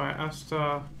 magefire,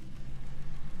 aster.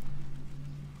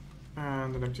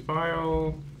 And an empty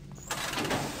vial.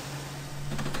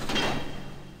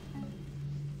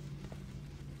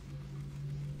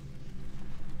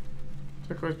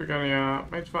 Turquoise, begonia,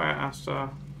 magefire, aster.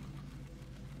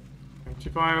 Empty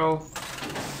vial.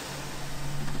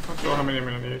 Not sure how many I'm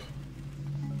gonna need.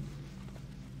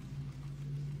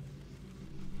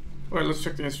 Alright, let's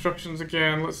check the instructions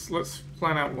again. Let's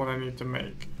plan out what I need to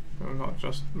make. I'm not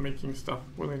just making stuff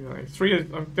willy-nilly.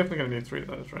 I'm definitely gonna need 3 of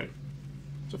those, right?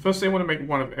 So first I want to make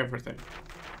 1 of everything.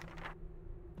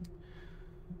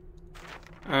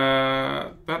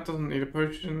 That doesn't need a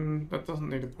potion. That doesn't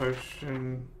need a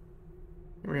potion.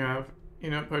 Here we have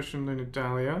inert potion, lunar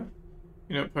dahlia.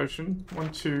 Inert potion.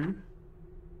 1, 2.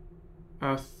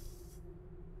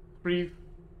 3,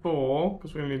 4.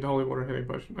 Because we're gonna need the holy water healing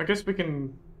potion. I guess we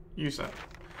can use that.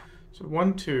 So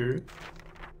 1, 2.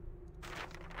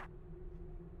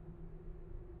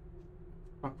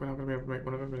 Fuck, we're not gonna be able to make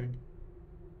 1 of everything.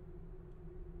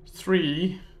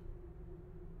 3,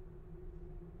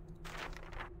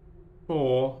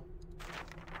 4,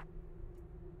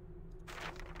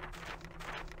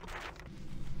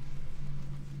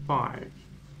 5.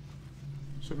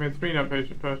 So we made 3 nut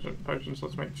potions,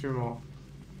 let's make 2 more.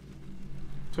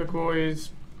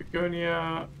 Turquoise,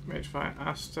 begonia, magefire,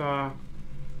 aster,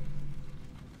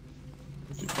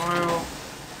 empty vial.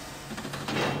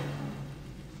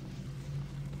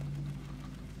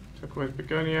 Turquoise,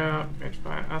 begonia,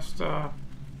 magefire, aster,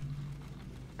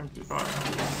 empty vial.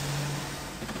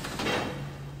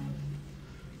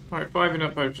 Alright, 5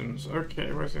 inert potions.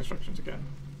 Okay, where's the instructions again?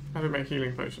 How to make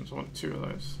healing potions? I want 2 of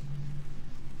those.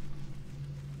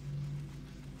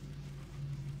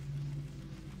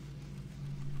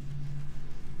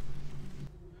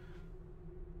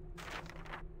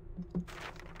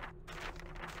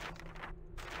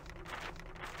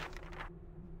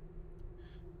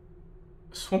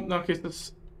 Swamp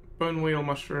narcissus, bone wheel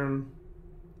mushroom,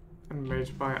 and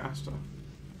magefire aster.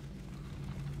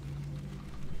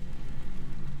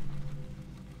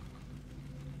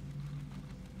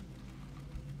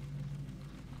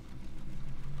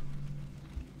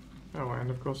 Oh, and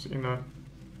of course the inert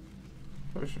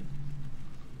potion.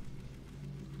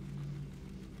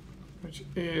 Which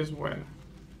is when?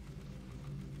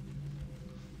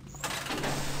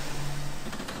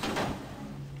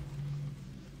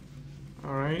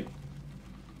 Alright.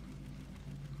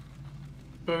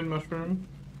 Bone mushroom,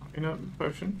 inert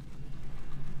potion.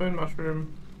 Bone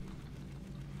mushroom.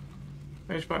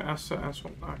 Magefire aster and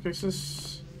swamp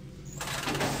narcissus.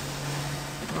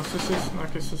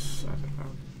 Narcissus, I don't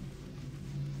know.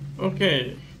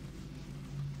 Okay.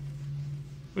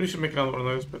 We should make another one of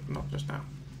those, but not just now.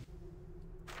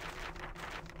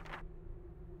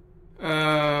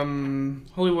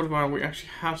 Holy water vial we actually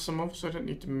have some of, so I don't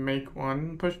need to make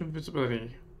one. Potion of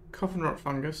invisibility. Coffin rot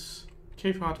fungus.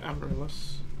 Cave heart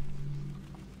amaryllis.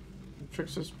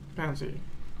 Trickster's Pansy.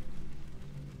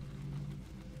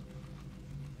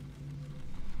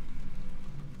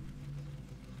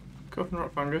 Coffin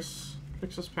Rot Fungus,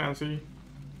 Trickster's Pansy,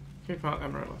 Cape Heart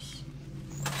Amaryllis.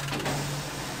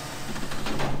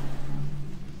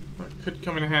 That could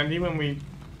come in handy when we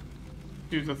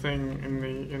do the thing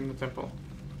in the temple.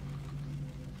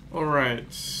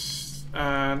 Alright,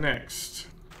 next.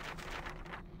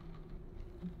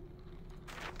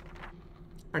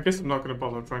 I guess I'm not going to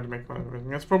bother trying to make one of everything.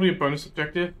 That's probably a bonus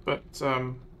objective, but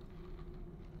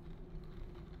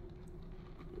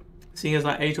seeing as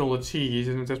I ate all the cheese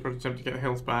in a desperate attempt to get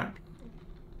health back,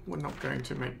 we're not going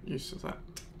to make use of that.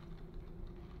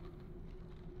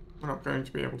 We're not going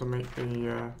to be able to make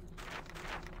the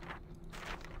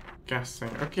gas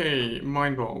thing. Okay,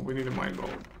 mind bulb. We need a mind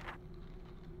bulb.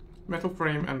 Metal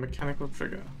frame and mechanical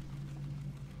trigger.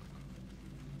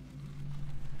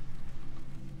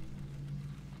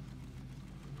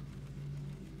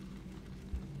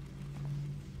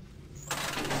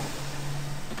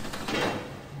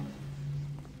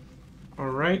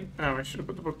 Alright. Oh, I should have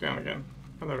put the book down again.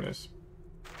 Oh, there it is.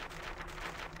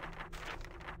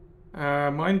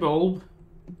 Mind bulb,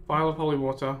 vial of holy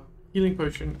water, healing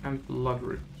potion, and blood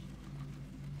root.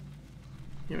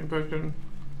 Healing potion.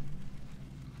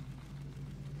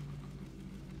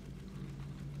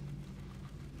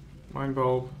 Mind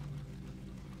bulb.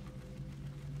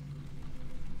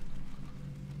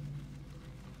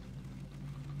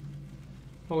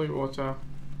 Holy water.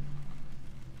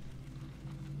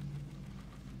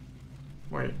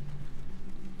 Wait.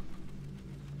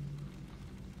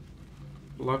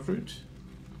 Bloodroot?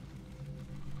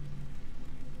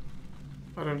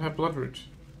 I don't have bloodroot.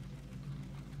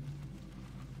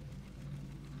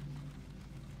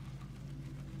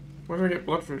 Where do I get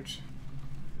bloodroot?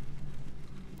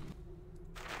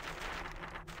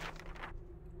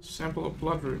 Sample of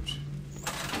bloodroot.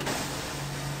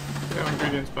 Get our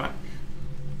ingredients back.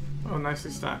 Oh,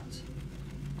 nicely stacked.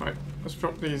 Right, let's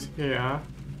drop these here.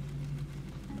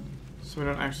 So we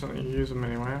don't accidentally use them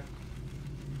anywhere.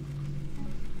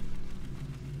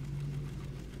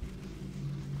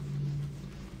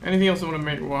 Anything else I want to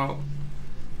make while...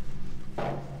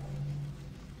 Let's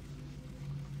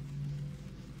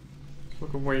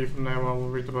look away from there while we'll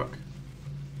read the book.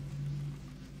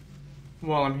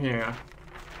 While I'm here.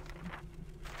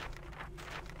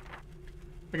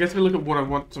 I guess if we look at what I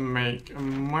want to make, I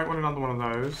might want another one of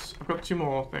those. I've got 2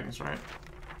 more things, right?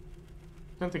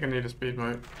 Don't think I need a speed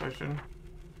mode potion.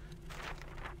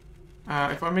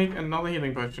 If I make another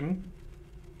healing potion,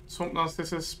 Swamp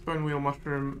Narcissus, Bone Wheel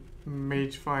Mushroom,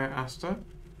 Mage Fire Aster.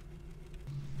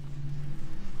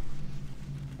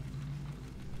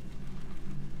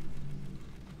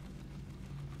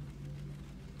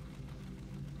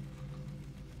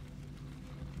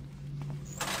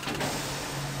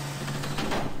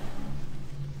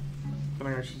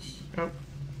 Don't actually. Oh.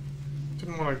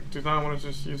 Didn't want to do that, I wanted to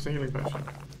just use the healing potion.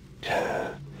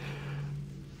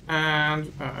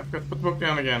 And I've got to put the book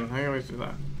down again. I always do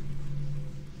that.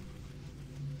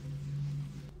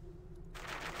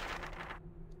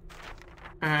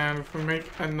 And if we make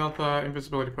another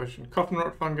invisibility potion, Coffin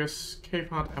Rot Fungus, Cave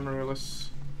Heart Amaryllis,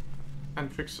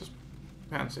 and Trickster's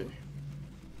Pansy.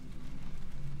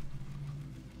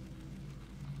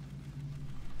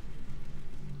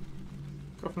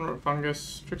 Coffin Rot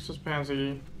Fungus, Trickster's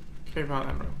Pansy, Cave Heart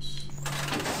Amaryllis.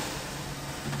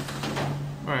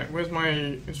 Alright, where's my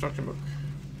instruction book?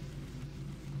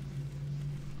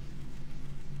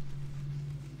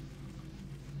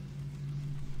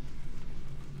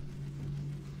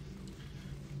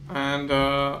 And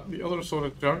the other sort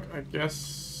of junk, I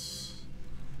guess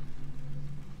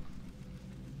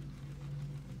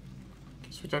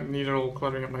we don't need it all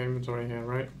cluttering up my inventory here,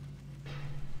 right?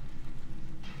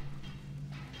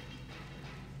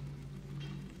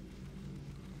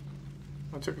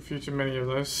 I took a few too many of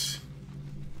those.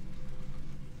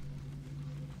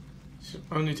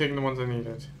 Only taking the ones I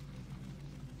needed.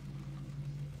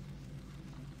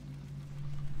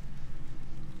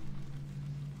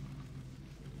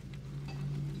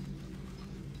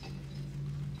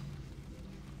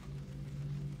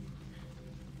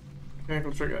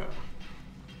 Mechanical trigger.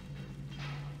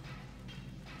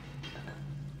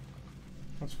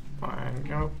 That's fine.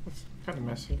 Oh, it's kind of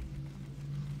messy.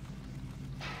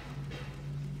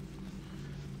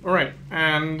 Alright,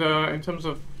 and in terms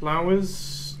of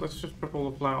flowers, let's just put all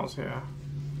the flowers here.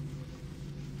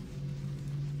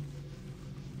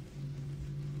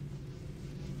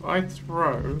 If I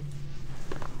throws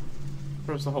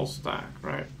the whole stack,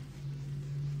 right?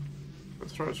 If I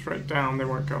throw it straight down, they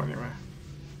won't go anywhere.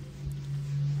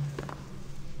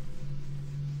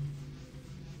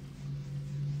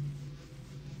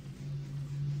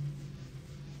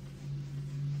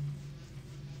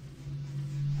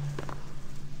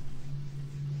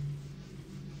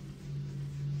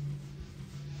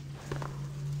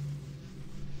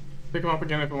 pick them up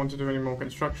again if I want to do any more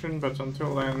construction, but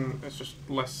until then, it's just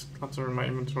less clutter in my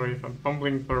inventory if I'm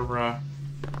fumbling for, I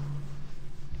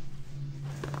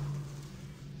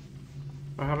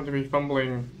happen to be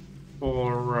fumbling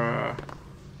for,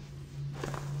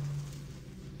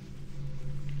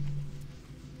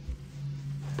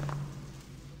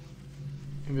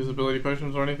 invisibility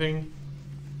potions or anything,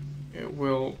 it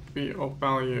will be of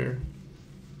value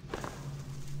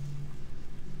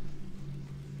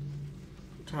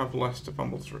to have less to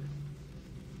fumble through.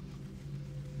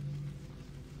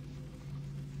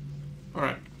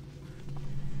 Alright.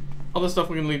 Other stuff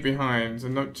we can leave behind. A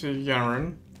note to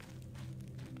Garrett.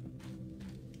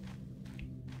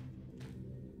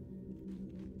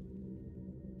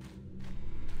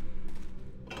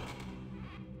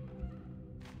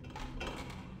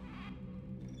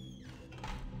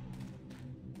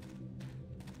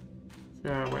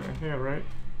 Yeah, I went in here, right?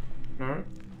 No.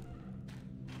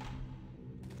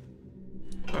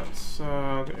 That's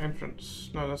the entrance.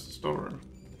 No, that's the storeroom.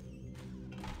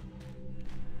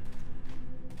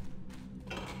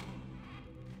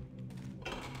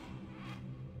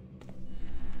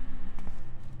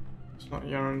 It's not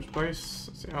Yaron's place,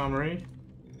 it's the armory.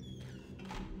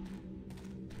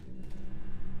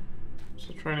 It's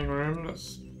the training room,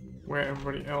 that's where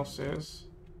everybody else is.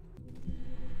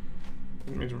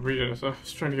 Didn't mean to read it, so I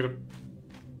was trying to get a...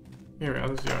 Here we are,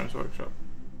 this is Yaron's workshop.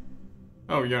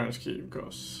 Oh, Yaron's key, of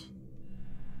course.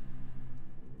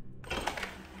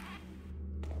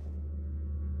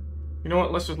 You know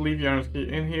what, let's just leave Yaron's key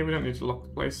in here, we don't need to lock the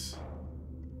place.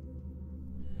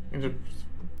 I just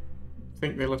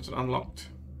think they left it unlocked.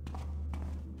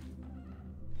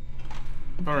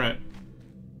 Alright.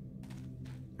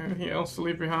 Anything else to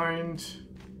leave behind?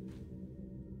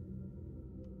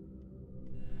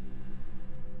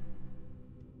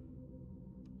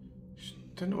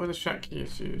 Don't know where the shack key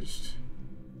is used.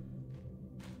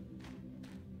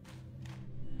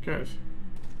 Good.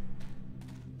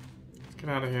 Let's get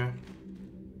out of here.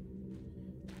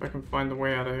 If I can find the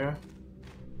way out of here.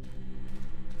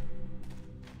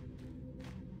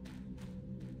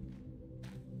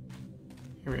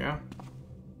 Here we are.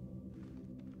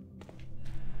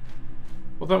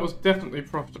 Well, that was definitely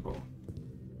profitable.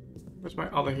 Where's my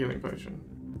other healing potion?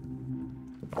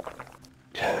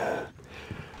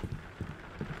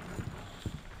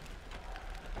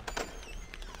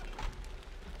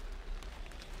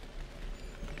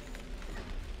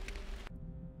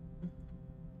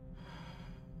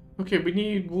 Okay, we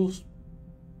need wolf's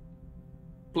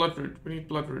bloodroot. We need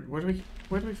bloodroot. Where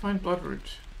do we find bloodroot?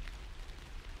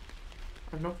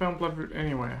 I've not found bloodroot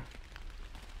anywhere.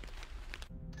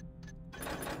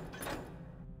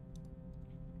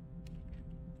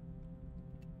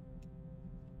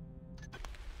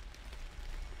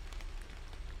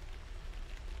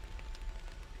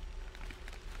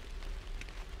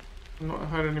 I've not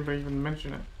heard anybody even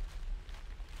mention it.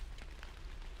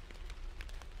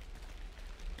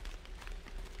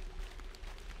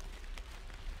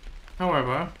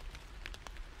 However,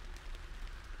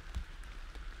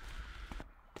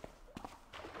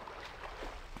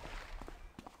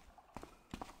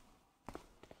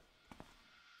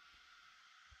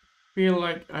 feel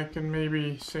like I can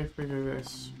maybe safely do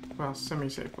this. Well,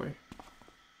 semi-safely.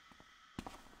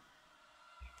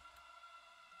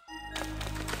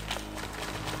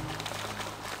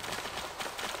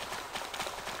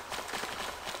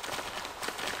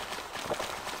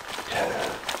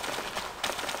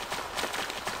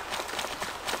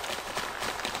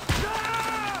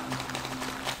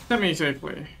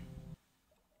 Semi-safely.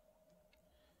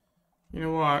 You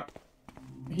know what?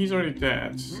 He's already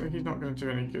dead, so he's not going to do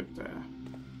any good there.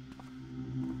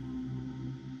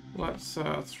 Let's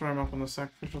throw him up on the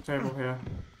sacrificial table here.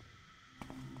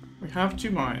 We have 2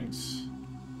 mines.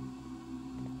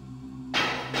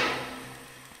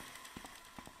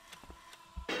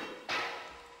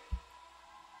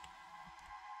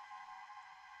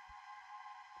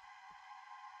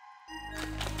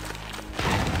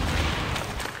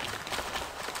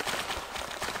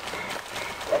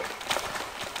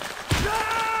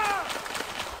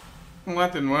 Well,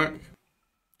 that didn't work.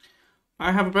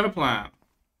 I have a better plan.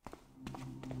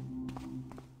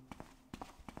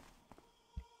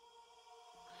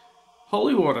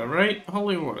 Holy water, right?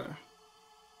 Holy water.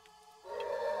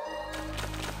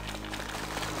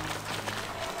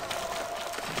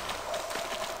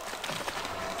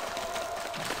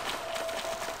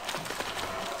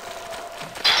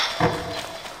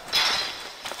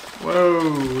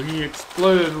 Whoa, he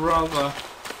exploded rather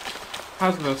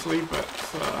hazardously, but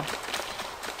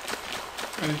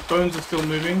and his bones are still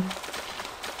moving.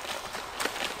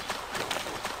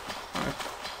 I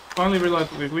Finally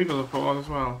realised that these levers are for as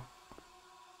well.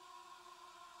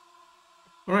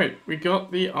 Alright, we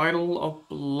got the Idol of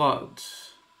Blood.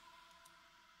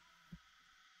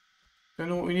 Don't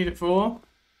know what we need it for.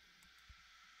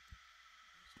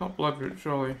 It's not Bloodroot,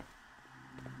 surely.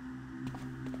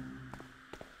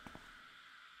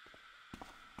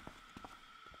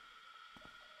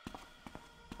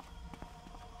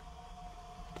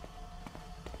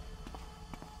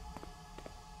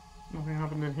 Nothing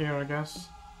happened in here, I guess.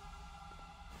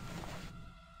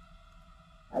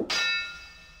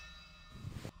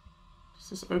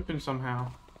 Does this open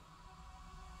somehow?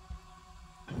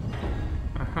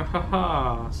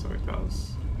 Ahaha, so it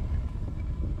does.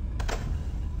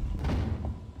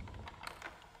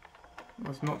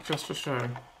 That's not just for show.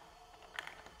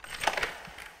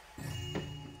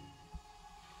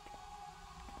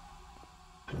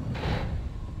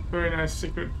 Very nice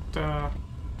secret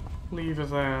lever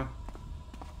there.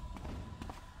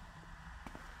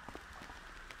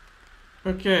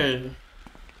 Okay.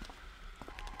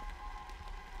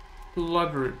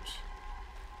 Bloodroot.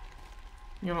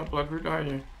 You're not Bloodroot, are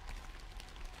you?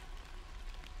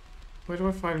 Where do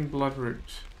I find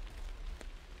Bloodroot?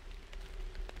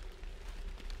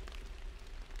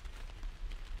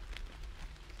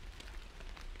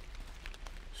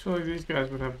 Surely these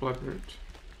guys would have Bloodroot.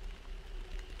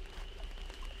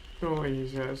 Surely, he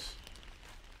says.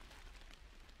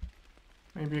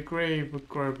 Maybe a grave would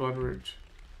grow Bloodroot.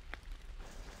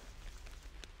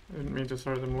 I didn't mean to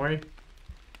throw them away.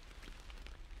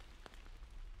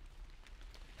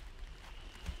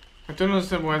 I don't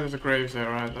understand why there's a grave there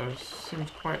either. It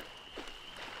seems quite...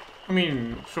 I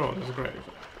mean, sure, there's a grave.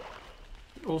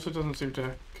 It also doesn't seem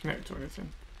to connect to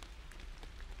anything.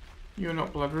 You're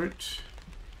not Bloodroot.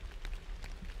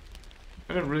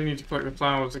 I don't really need to collect the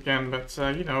flowers again, but,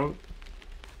 you know,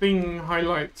 thing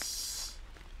highlights...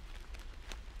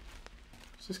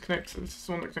 Does this connect? This is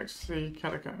the one that connects to the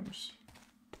catacombs.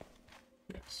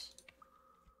 Yes.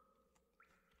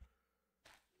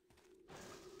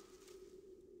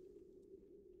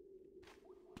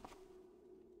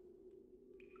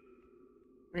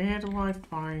 Where do I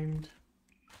find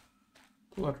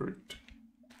Bloodroot?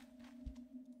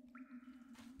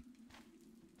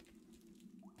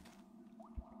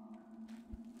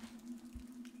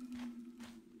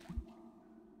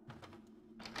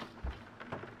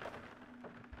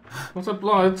 What's a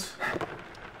blood?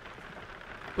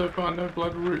 So far, no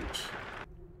Bloodroot.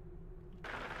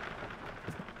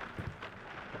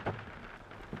 I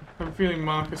have a feeling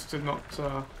Marcus did not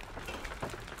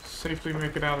safely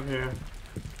make it out of here.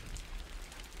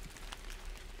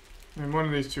 I mean, one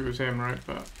of these two was him, right?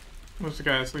 But it was the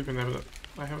guy sleeping there, but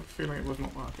I have a feeling it was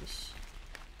not Marcus.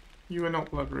 You are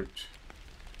not Bloodroot.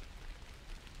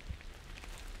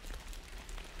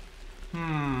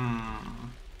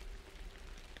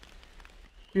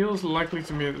 Feels likely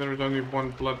to me that there is only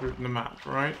one Bloodroot in the map,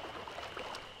 right?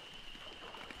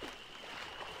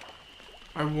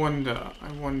 I wonder.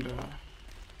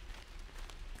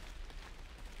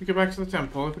 If we go back to the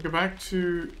temple, if we go back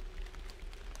to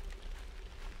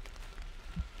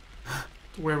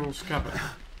the werewolf's cabin.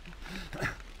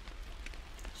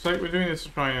 So we're doing this to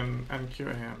try and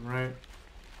cure him, right?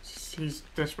 He's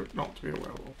desperate not to be a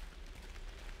werewolf.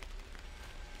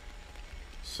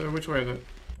 So which way is it?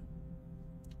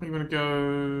 You want to go...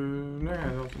 No,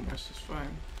 north and west is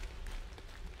fine.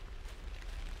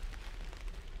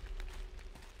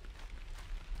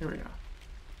 Here we are.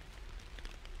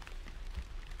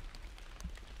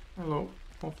 Hello,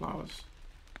 more flowers.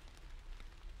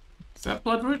 Is that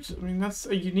Bloodroot? I mean, that's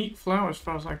a unique flower as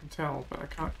far as I can tell, but I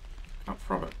can't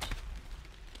throw it.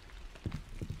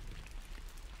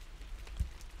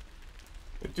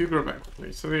 They do grow back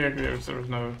quickly, so the idea is there is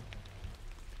no...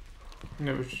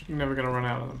 You're never gonna run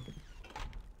out of them.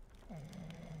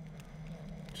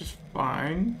 Which is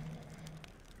fine.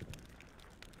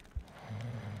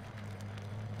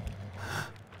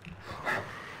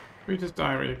 Reader's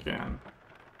diary again.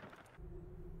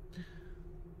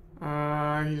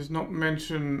 He does not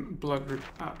mention Bloodroot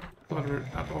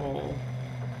at all.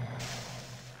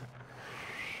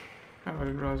 Oh, I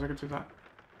didn't realize I could do that.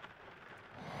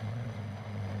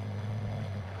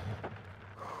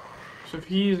 So if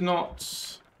he is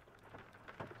not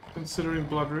considering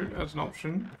Bloodroot as an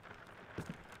option,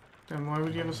 then why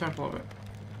would you have a sample of it?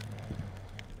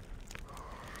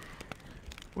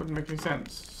 Wouldn't make any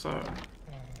sense, so...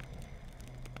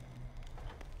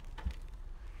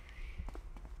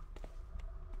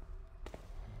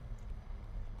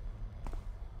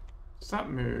 Does that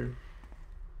move?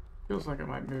 Feels like it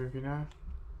might move, you know?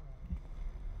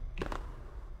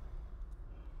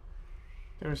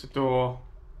 There is a door.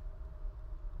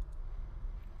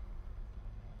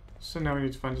 So now we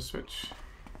need to find a switch.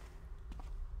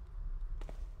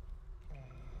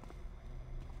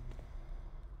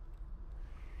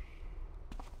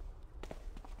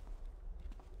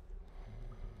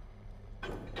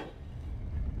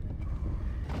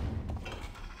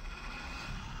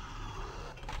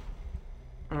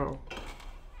 Oh.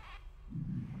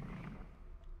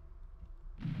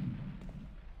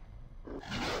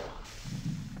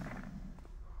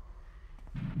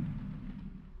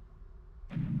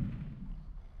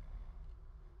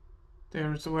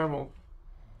 There is the werewolf.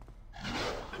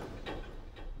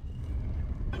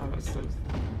 Oh, that's the...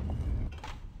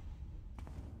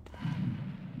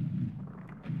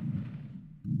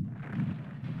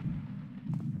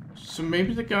 So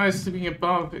maybe the guy sleeping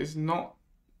above is not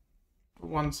the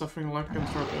one suffering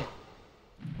lycanthropy.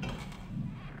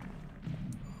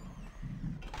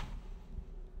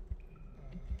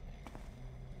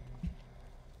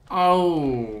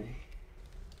 Oh.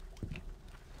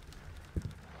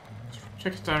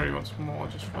 Check his diary once more,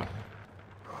 just for...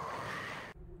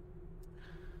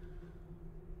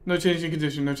 No change in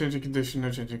condition, no change in condition,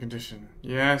 no change in condition.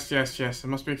 Yes, yes, yes,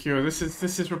 there must be a cure. This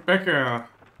is Rebecca.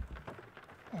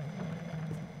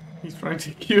 He's trying to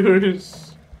cure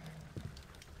his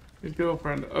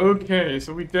girlfriend. Okay,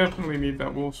 so we definitely need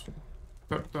that wolf's...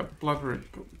 that blood root.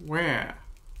 But where?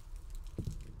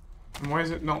 And why is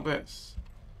it not this?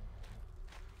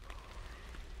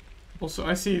 Also,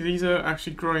 I see these are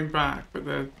actually growing back, but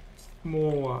they're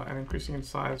smaller and increasing in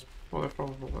size before they're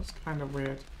probable. That's kind of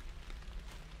weird.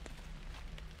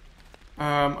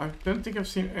 I don't think I've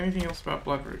seen anything else about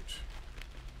bloodroot.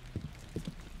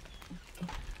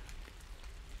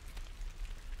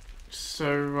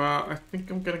 So, I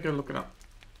think I'm gonna go look it up.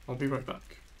 I'll be right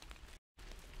back.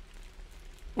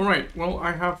 Alright, well,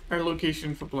 I have a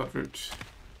location for bloodroot.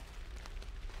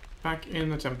 Back in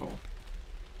the temple.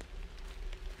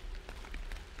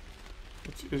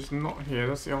 Which is not here,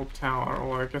 that's the old tower,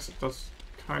 although I guess it does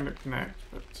kind of connect,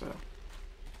 but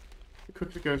we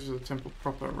quickly go to the temple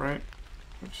proper, right?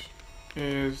 Which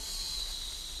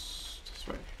is this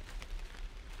way.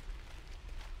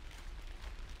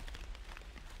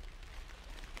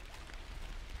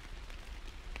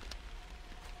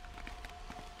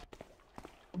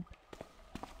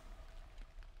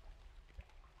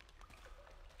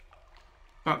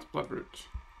 That's bloodroot.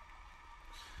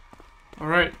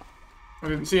 Alright. I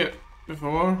didn't see it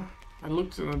before. I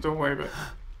looked in the doorway, but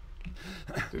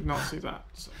did not see that.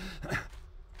 So.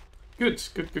 Good,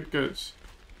 good, good, good.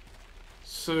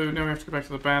 So now we have to go back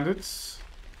to the bandits.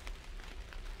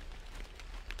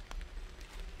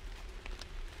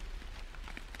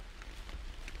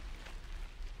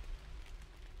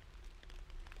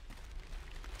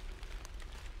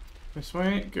 This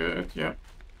way, good, yep.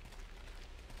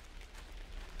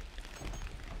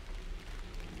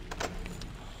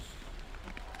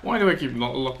 Why do I keep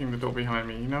locking the door behind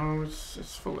me? You know,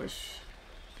 it's foolish.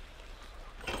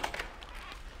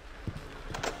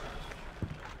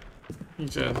 He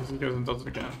says he goes and does it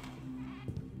again.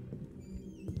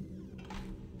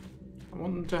 I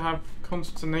want them to have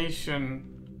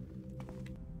consternation.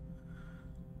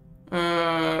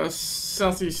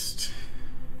 Southeast.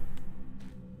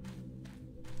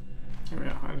 Oh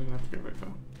yeah, I didn't have to go very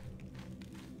far.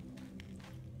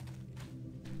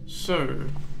 So.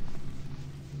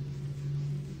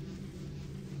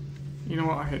 You know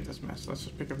what, I hate this mess. Let's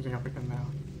just pick everything up again now.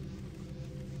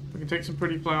 We can take some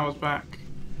pretty flowers back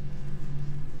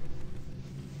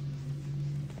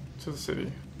to the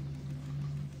city.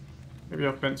 Maybe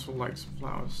our fence will like some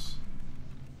flowers.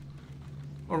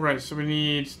 Alright, so we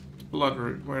need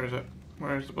bloodroot. Where is it?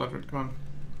 Where is the bloodroot? Come on.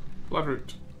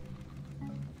 Bloodroot.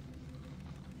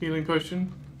 Healing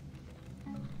potion.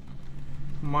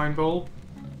 Mind bulb.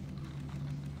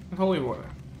 And holy water.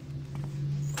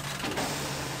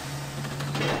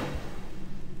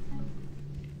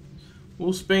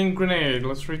 Wolfsbane grenade.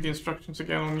 Let's read the instructions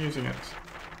again on using it.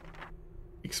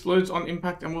 Explodes on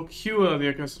impact and will cure the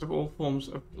accursed of all forms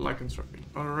of lycanthropy.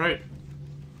 Alright.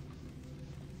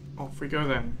 Off we go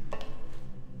then.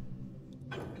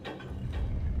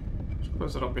 Just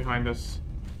close it up behind us.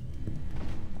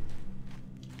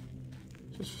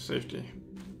 Just for safety.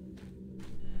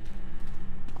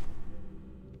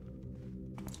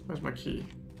 Where's my key?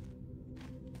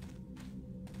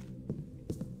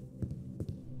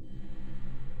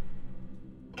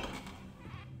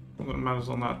 All that matters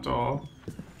on that door.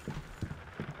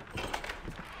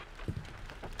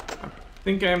 I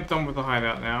think I am done with the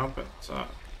hideout now, but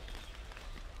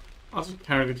I'll just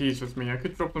carry the keys with me. I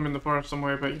could drop them in the forest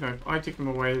somewhere, but you know, if I take them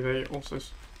away, they also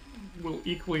will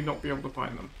equally not be able to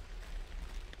find them.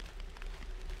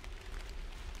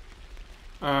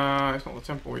 It's not the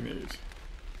temple we need.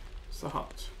 It's the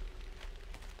hut.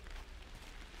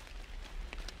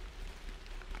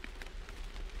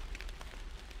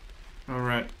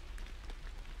 Alright.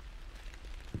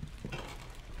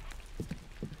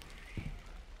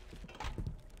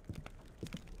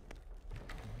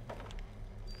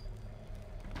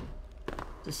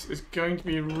 This is going to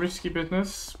be risky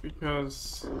business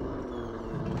because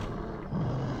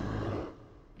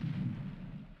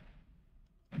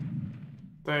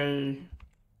they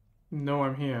know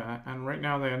I'm here, and right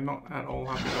now they are not at all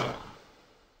happy about it.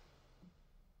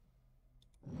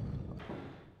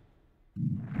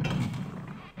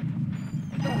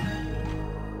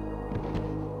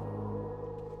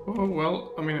 Oh,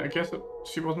 well, I mean, I guess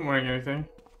she wasn't wearing anything.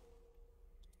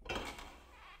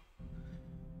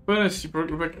 Furnace, you broke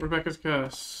Rebecca's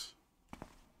curse.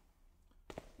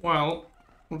 Well,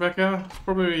 Rebecca, it's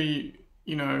probably,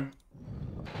 you know,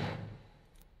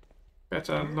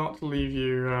 better not to leave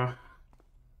you,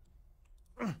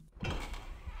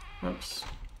 oops.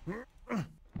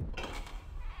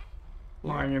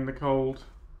 Lying in the cold.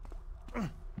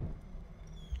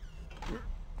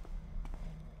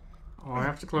 Oh, I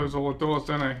have to close all the doors,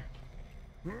 don't I?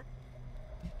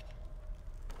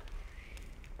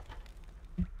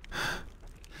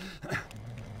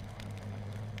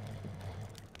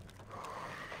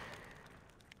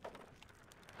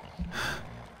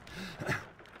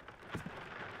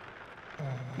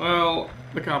 Well,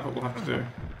 the carpet will have to do.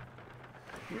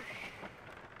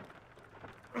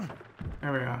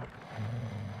 There we are.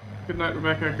 Good night,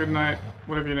 Rebecca. Good night,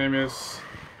 whatever your name is.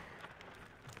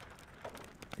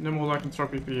 No more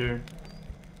lycanthropy for you.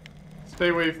 Stay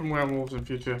away from werewolves in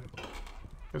future,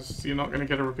 because you're not going to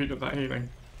get a repeat of that healing.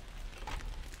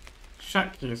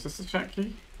 Shack key. Is this the shack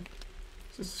key?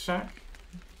 Is this the shack?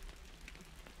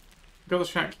 Got the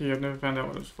shack key. I've never found out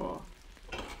what it's for.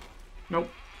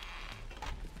 Nope.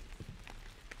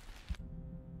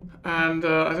 And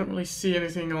I don't really see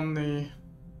anything on the...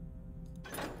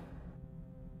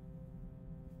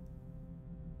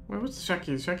 Where was the shack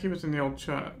key? The shack key was in the old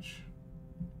church.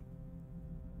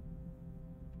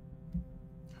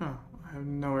 Huh. I have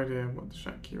no idea what the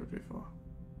shack key would be for.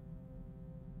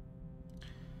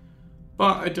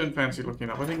 But I don't fancy looking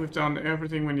it up. I think we've done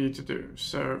everything we need to do.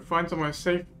 So find somewhere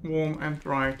safe, warm, and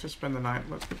dry to spend the night.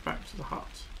 Let's get back to the hut.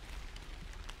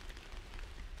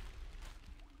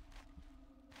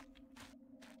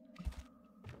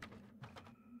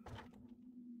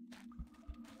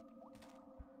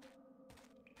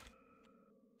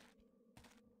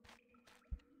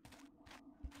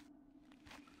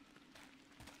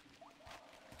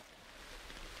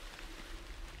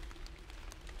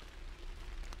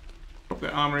 The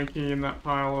armory key in that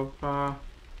pile of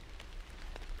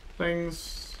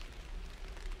things.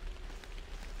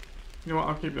 You know what?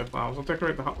 I'll keep the flowers. I'll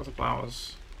decorate the hut with the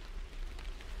flowers.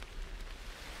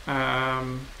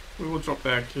 We will drop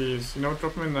their keys. You know,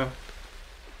 drop them in the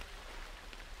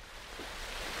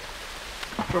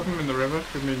river.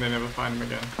 Could mean they never find them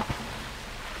again.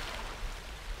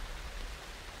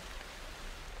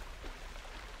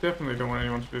 Definitely don't want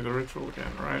anyone to do the ritual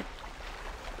again, right?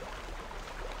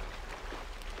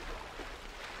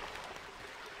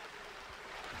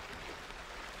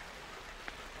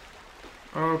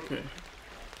 Okay.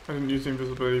 I didn't use the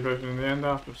invisibility version in the end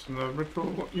after some of the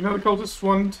ritual. You know the cultist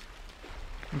wand?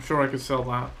 I'm sure I could sell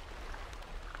that.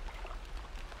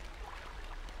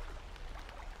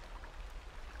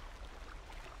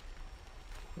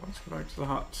 Let's go back to the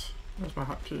hut. There's my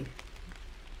hut key.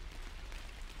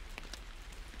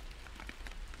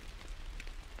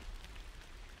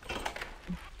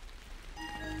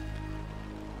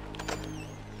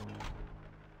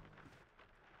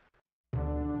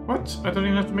 What? I don't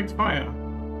even have to make fire.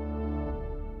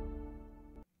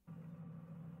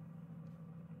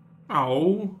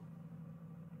 Oh.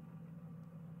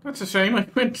 That's a shame. I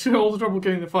went to all the trouble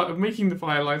getting the fire, of making the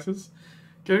fire lighters,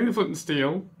 getting the flint and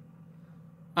steel,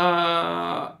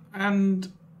 and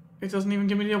it doesn't even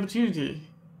give me the opportunity.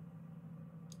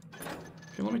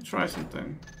 Okay, let me try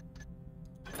something.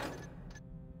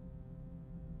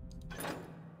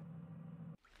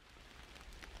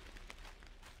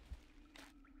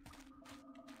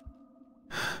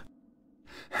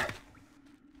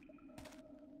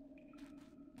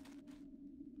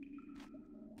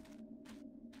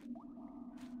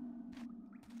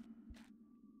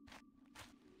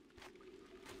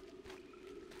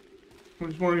 I'm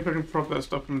just wondering if I can prop that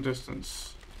stuff from a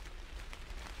distance.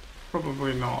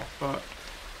 Probably not, but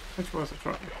it's worth a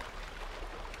try.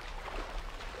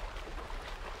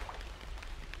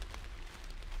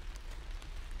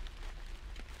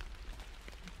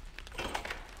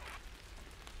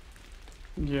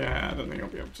 Yeah, I don't think I'll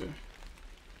be able to.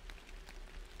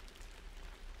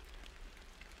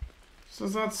 So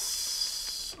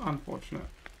that's unfortunate.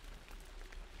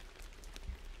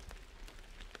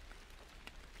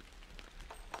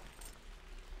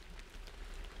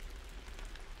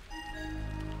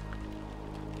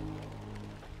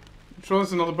 I'm sure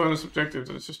there's another bonus objective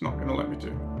that it's just not going to let me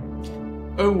do.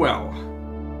 Oh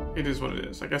well. It is what it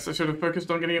is. I guess I should have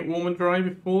focused on getting it warm and dry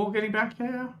before getting back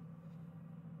here.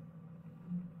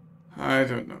 I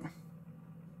don't know.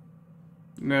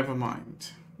 Never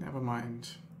mind. Never mind.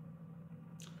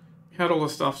 We had all the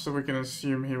stuff, so we can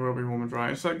assume he will be warm and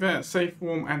dry. It's like that. Safe,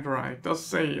 warm, and dry. It does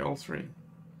say all three.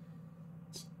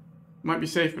 It might be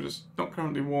safe, but it's not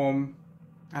currently warm.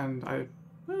 And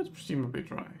it's presumably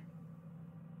dry.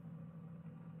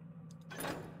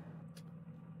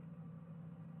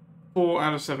 Four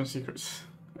out of 7 secrets.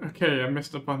 Okay, I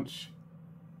missed a bunch.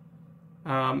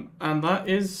 And that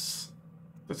is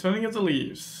the turning of the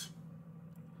leaves.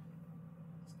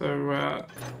 So,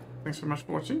 thanks very much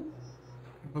for watching.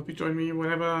 I hope you join me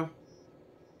whenever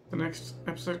the next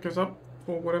episode goes up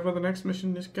for whatever the next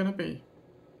mission is gonna be.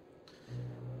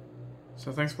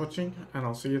 So thanks for watching, and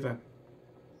I'll see you then.